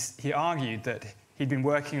argued that he'd been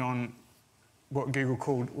working on what Google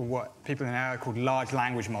called, or what people in our area called large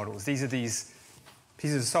language models. These are these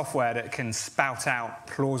pieces of software that can spout out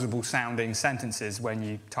plausible sounding sentences when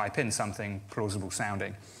you type in something plausible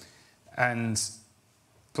sounding. And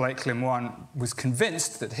Blake Lemoine was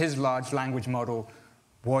convinced that his large language model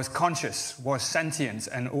was conscious, was sentient,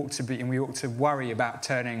 and we ought to worry about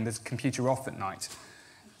turning the computer off at night.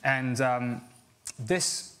 And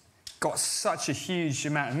this got such a huge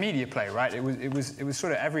amount of media play, right? It was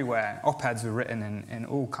sort of everywhere. Op-eds were written in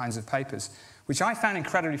all kinds of papers, which I found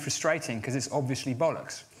incredibly frustrating because it's obviously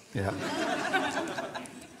bollocks. Yeah.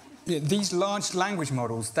 Yeah, these large language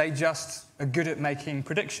models, they just are good at making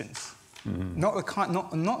predictions. Mm-hmm.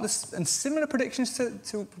 And similar predictions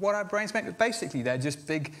to what our brains make, but basically they're just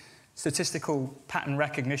big statistical pattern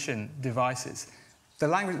recognition devices.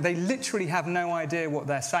 They literally have no idea what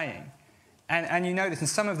they're saying. And you notice in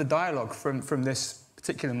some of the dialogue from this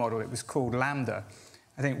particular model, it was called Lambda.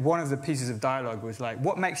 I think one of the pieces of dialogue was like,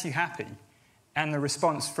 what makes you happy? And the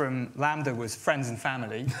response from Lambda was friends and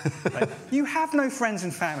family. Like, you have no friends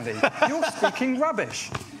and family. You're speaking rubbish.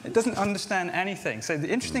 It doesn't understand anything. So the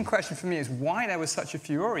interesting question for me is why there was such a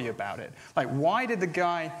furore about it. Like, why did the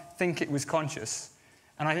guy think it was conscious?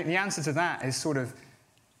 And I think the answer to that is sort of,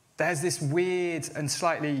 there's this weird and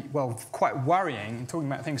slightly, well, quite worrying, talking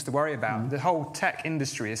about things to worry about, the whole tech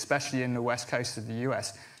industry, especially in the west coast of the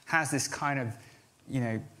US, has this kind of,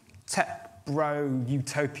 tech bro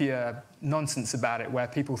utopia nonsense about it, where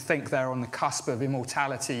people think they're on the cusp of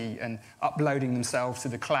immortality and uploading themselves to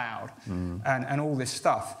the cloud and all this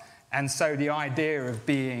stuff. And so the idea of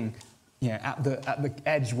being at the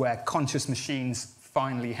edge where conscious machines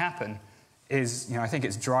finally happen is, I think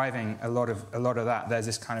it's driving a lot of that. There's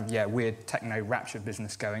this kind of weird techno rapture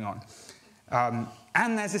business going on,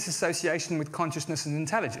 and there's this association with consciousness and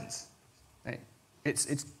intelligence.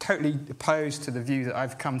 It's totally opposed to the view that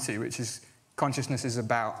I've come to, which is consciousness is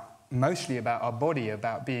mostly about our body,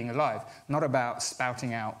 about being alive, not about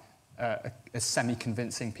spouting out a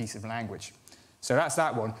semi-convincing piece of language. So that's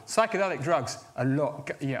that one. Psychedelic drugs,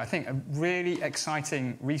 I think a really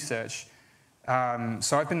exciting research.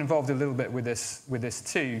 So I've been involved a little bit with this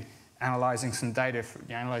too, analysing some data,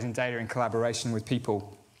 analysing data in collaboration with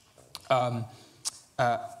people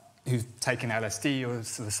who've taken LSD or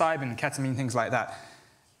psilocybin, ketamine, things like that.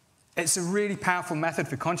 It's a really powerful method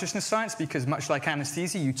for consciousness science because much like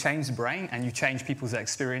anesthesia, you change the brain and you change people's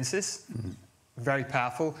experiences. Mm-hmm. Very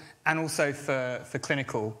powerful. And also for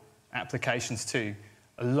clinical applications too.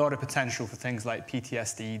 A lot of potential for things like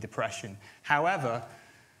PTSD, depression. However,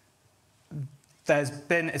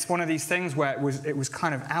 it's one of these things where it was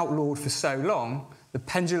kind of outlawed for so long, the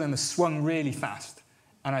pendulum has swung really fast.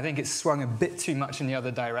 And I think it's swung a bit too much in the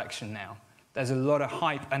other direction now. There's a lot of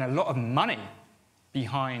hype and a lot of money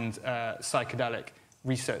behind psychedelic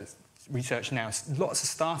research now. Lots of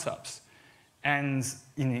startups. And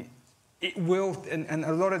it will, and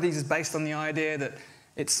a lot of these is based on the idea that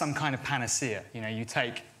it's some kind of panacea. You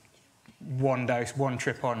take one dose, one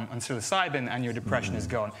trip on psilocybin and your depression is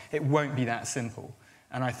gone. It won't be that simple.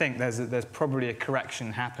 And I think there's probably a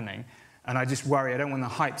correction happening. And I just worry, I don't want the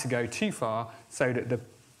hype to go too far so that the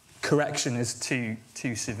correction is too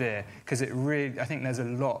severe. Because I think there's a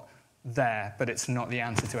lot there, but it's not the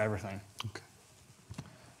answer to everything. Okay.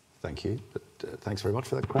 Thank you. Thanks very much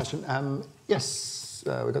for that question. Yes,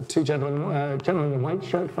 we've got two gentlemen. Gentleman in the white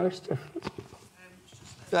shirt first.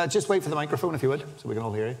 Just wait for the microphone, if you would, so we can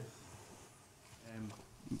all hear you.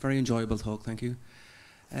 Very enjoyable talk, thank you.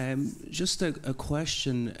 Just a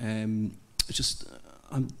question,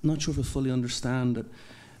 I'm not sure if I fully understand it.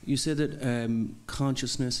 You said that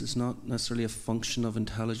consciousness is not necessarily a function of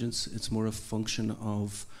intelligence, it's more a function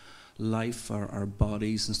of life, our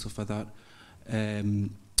bodies and stuff like that.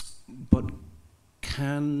 But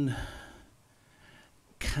can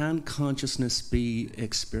consciousness be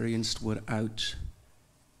experienced without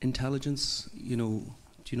intelligence? Do you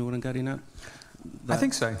know what I'm getting at? I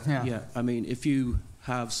think so, yeah. Yeah, I mean, if you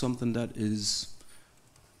have something that is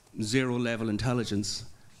zero-level intelligence,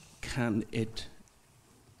 can it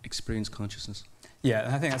experience consciousness? Yeah,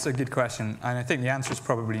 I think that's a good question, and I think the answer is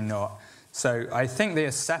probably not. So I think they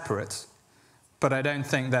are separate, but I don't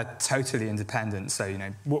think they're totally independent. So,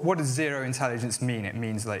 what does zero intelligence mean? It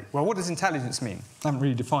means what does intelligence mean? I haven't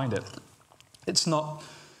really defined it. It's not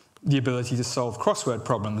the ability to solve crossword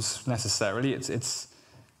problems necessarily. It's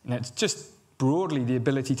just broadly the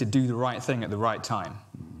ability to do the right thing at the right time,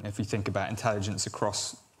 if you think about intelligence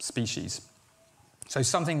across species. So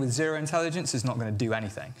something with zero intelligence is not going to do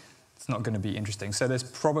anything. It's not going to be interesting. So there's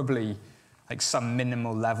probably like some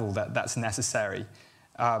minimal level that's necessary.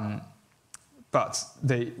 But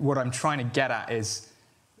what I'm trying to get at is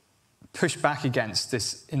push back against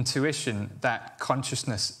this intuition that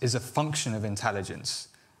consciousness is a function of intelligence.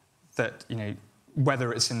 That,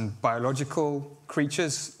 whether it's in biological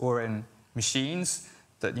creatures or in machines,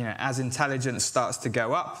 that, as intelligence starts to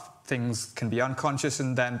go up, things can be unconscious,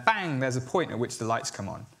 and then bang, there's a point at which the lights come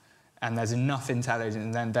on. And there's enough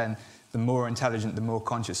intelligence, and then the more intelligent, the more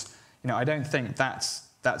conscious. I don't think that's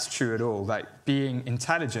true at all. Like, being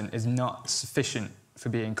intelligent is not sufficient for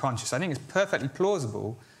being conscious. I think it's perfectly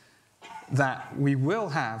plausible that we will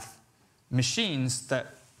have machines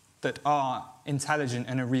that are intelligent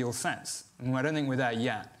in a real sense. I don't think we're there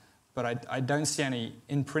yet, but I don't see any,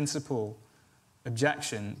 in principle,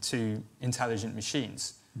 objection to intelligent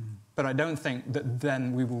machines. But I don't think that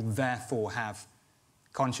then we will therefore have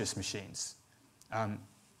conscious machines.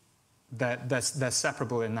 They're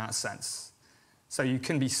separable in that sense. So you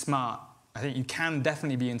can be smart. I think you can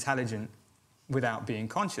definitely be intelligent without being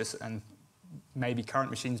conscious, and maybe current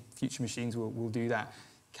machines, future machines will do that.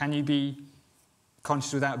 Can you be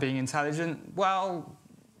conscious without being intelligent? Well,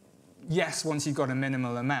 yes, once you've got a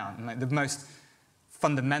minimal amount. And like the most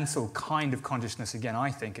fundamental kind of consciousness, again, I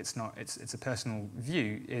think it's a personal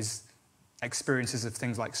view, is experiences of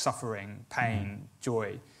things like suffering, pain,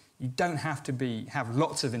 joy. You don't have to have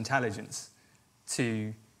lots of intelligence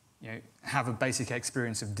to have a basic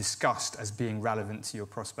experience of disgust as being relevant to your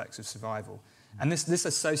prospects of survival. And this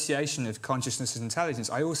association of consciousness and intelligence,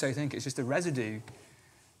 I also think it's just a residue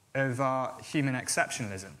of our human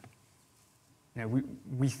exceptionalism.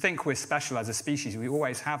 We think we're special as a species. We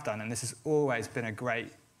always have done, and this has always been a great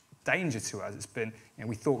danger to us. It's been,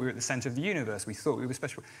 we thought we were at the center of the universe. We thought we were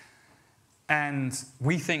special. And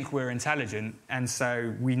we think we're intelligent, and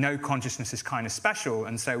so we know consciousness is kind of special,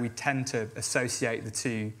 and so we tend to associate the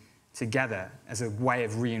two together as a way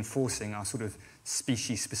of reinforcing our sort of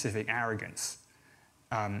species-specific arrogance.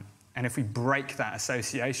 And if we break that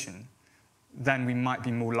association, then we might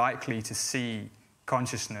be more likely to see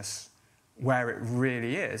consciousness where it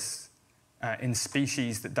really is, in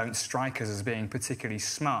species that don't strike us as being particularly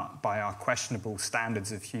smart by our questionable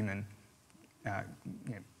standards of human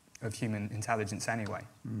intelligence anyway.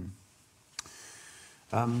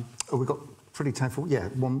 We've got pretty time for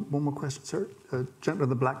one more question, sir. Gentleman in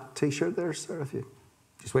the black T-shirt there, sir. If you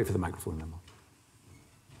just wait for the microphone, then we'll.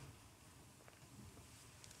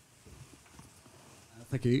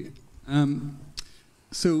 Thank you.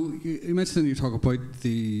 So you mentioned in your talk about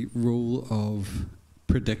the role of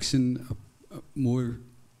prediction more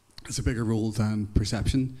as a bigger role than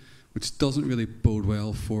perception, which doesn't really bode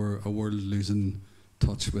well for a world losing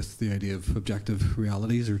touch with the idea of objective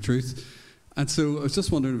realities or truth. And so I was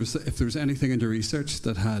just wondering if there was anything in the research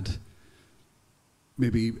that had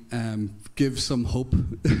maybe give some hope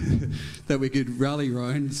that we could rally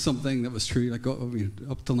around something that was true. Like,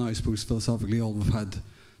 up till now, I suppose philosophically all we've had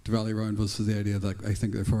to rally around was the idea that I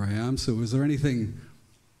think therefore I am. So is there anything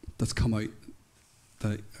that's come out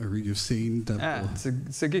that you've seen?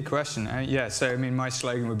 It's a good question. So my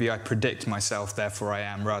slogan would be I predict myself, therefore I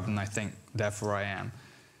am, rather than I think, therefore I am.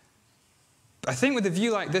 I think with a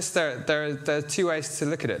view like this, there are two ways to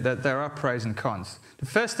look at it. There are pros and cons. The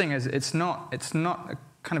first thing is it's not a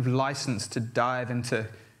kind of license to dive into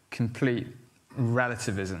complete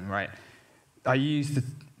relativism, right? I use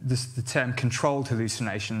the term controlled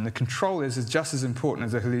hallucination. The control is just as important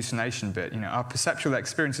as the hallucination bit. Our perceptual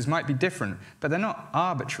experiences might be different, but they're not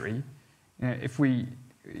arbitrary. If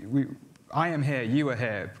I am here, you are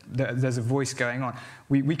here, there's a voice going on.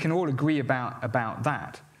 We can all agree about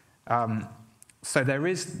that. So there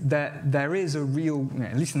is a real,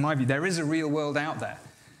 at least in my view, there is a real world out there.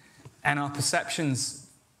 And our perceptions,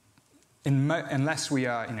 unless we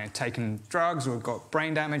are taking drugs or got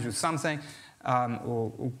brain damage or something,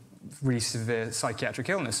 or really severe psychiatric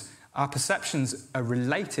illness, our perceptions are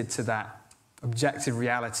related to that objective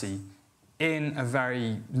reality in a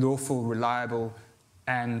very lawful, reliable,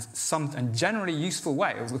 and generally useful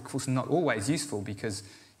way. Of course, not always useful, because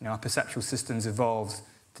our perceptual systems evolved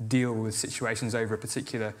to deal with situations over a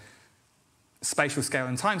particular spatial scale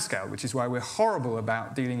and time scale, which is why we're horrible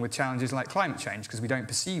about dealing with challenges like climate change, because we don't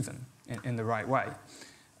perceive them in the right way.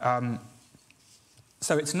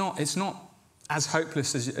 So it's not as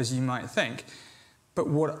hopeless as you might think. But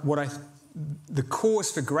the cause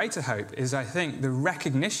for greater hope is, I think, the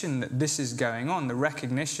recognition that this is going on, the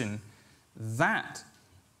recognition that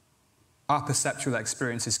our perceptual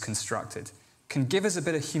experience is constructed, can give us a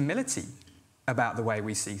bit of humility about the way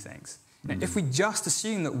we see things. If we just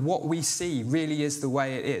assume that what we see really is the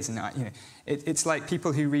way it is, and it's like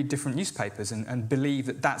people who read different newspapers and believe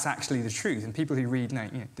that that's actually the truth, and people who read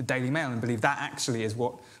the Daily Mail and believe that actually is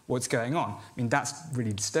what's going on. I mean, that's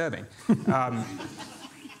really disturbing.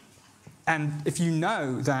 And if you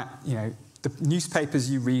know that the newspapers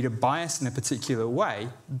you read are biased in a particular way,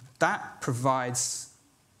 that provides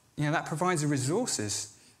the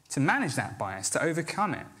resources to manage that bias, to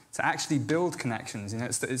overcome it, to actually build connections.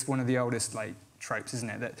 It's one of the oldest tropes, isn't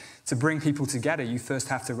it? That to bring people together, you first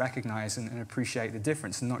have to recognise and appreciate the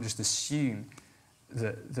difference, and not just assume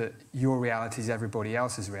that your reality is everybody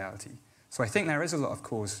else's reality. So I think there is a lot of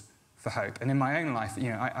cause for hope. And in my own life,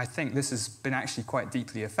 I think this has been actually quite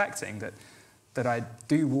deeply affecting, that I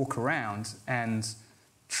do walk around and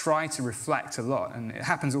try to reflect a lot, and it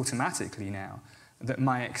happens automatically now, that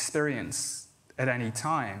my experience at any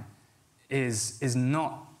time is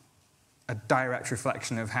not a direct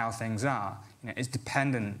reflection of how things are. It's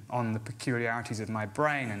dependent on the peculiarities of my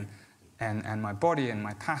brain and my body and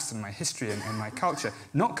my past and my history and my culture.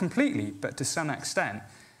 Not completely, but to some extent.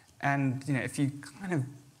 And if you kind of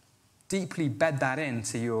deeply bed that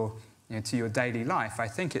into your daily life, I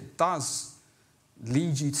think it does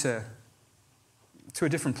lead you to a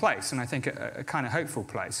different place, and I think a kind of hopeful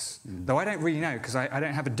place. Though I don't really know, because I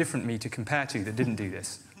don't have a different me to compare to that didn't do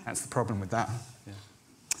this. That's the problem with that. Yeah.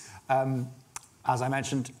 As I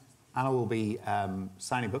mentioned, Anna will be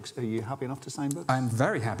signing books. Are you happy enough to sign books? I'm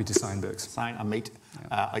very happy to sign books. Sign and meet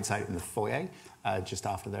outside in the foyer, just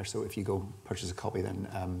after there. So if you go purchase a copy, then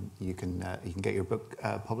you can get your book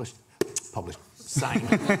published. Signed.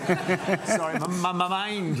 Sorry, my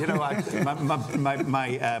mind,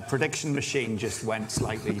 my prediction machine just went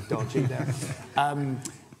slightly dodgy there.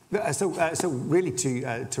 So really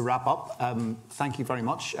to wrap up, thank you very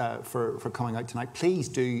much for coming out tonight. Please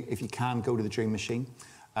do, if you can, go to the Dreamachine.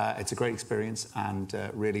 It's a great experience, and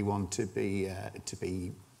really want to be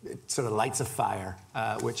it sort of lights a fire,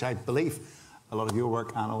 which I believe a lot of your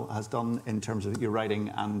work, Anil, has done in terms of your writing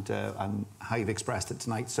and how you've expressed it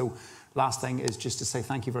tonight. So last thing is just to say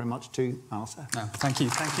thank you very much to Anil Seth. No, thank you,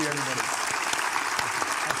 everybody.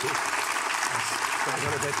 Thank you. I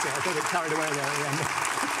got a bit carried away there at the end.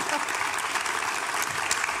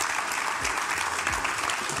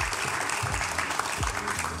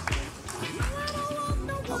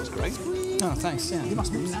 That was great. Oh, thanks. Yeah. You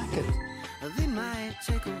must be knackered. They might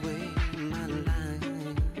take away my life.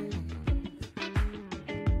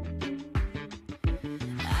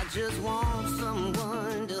 I just want someone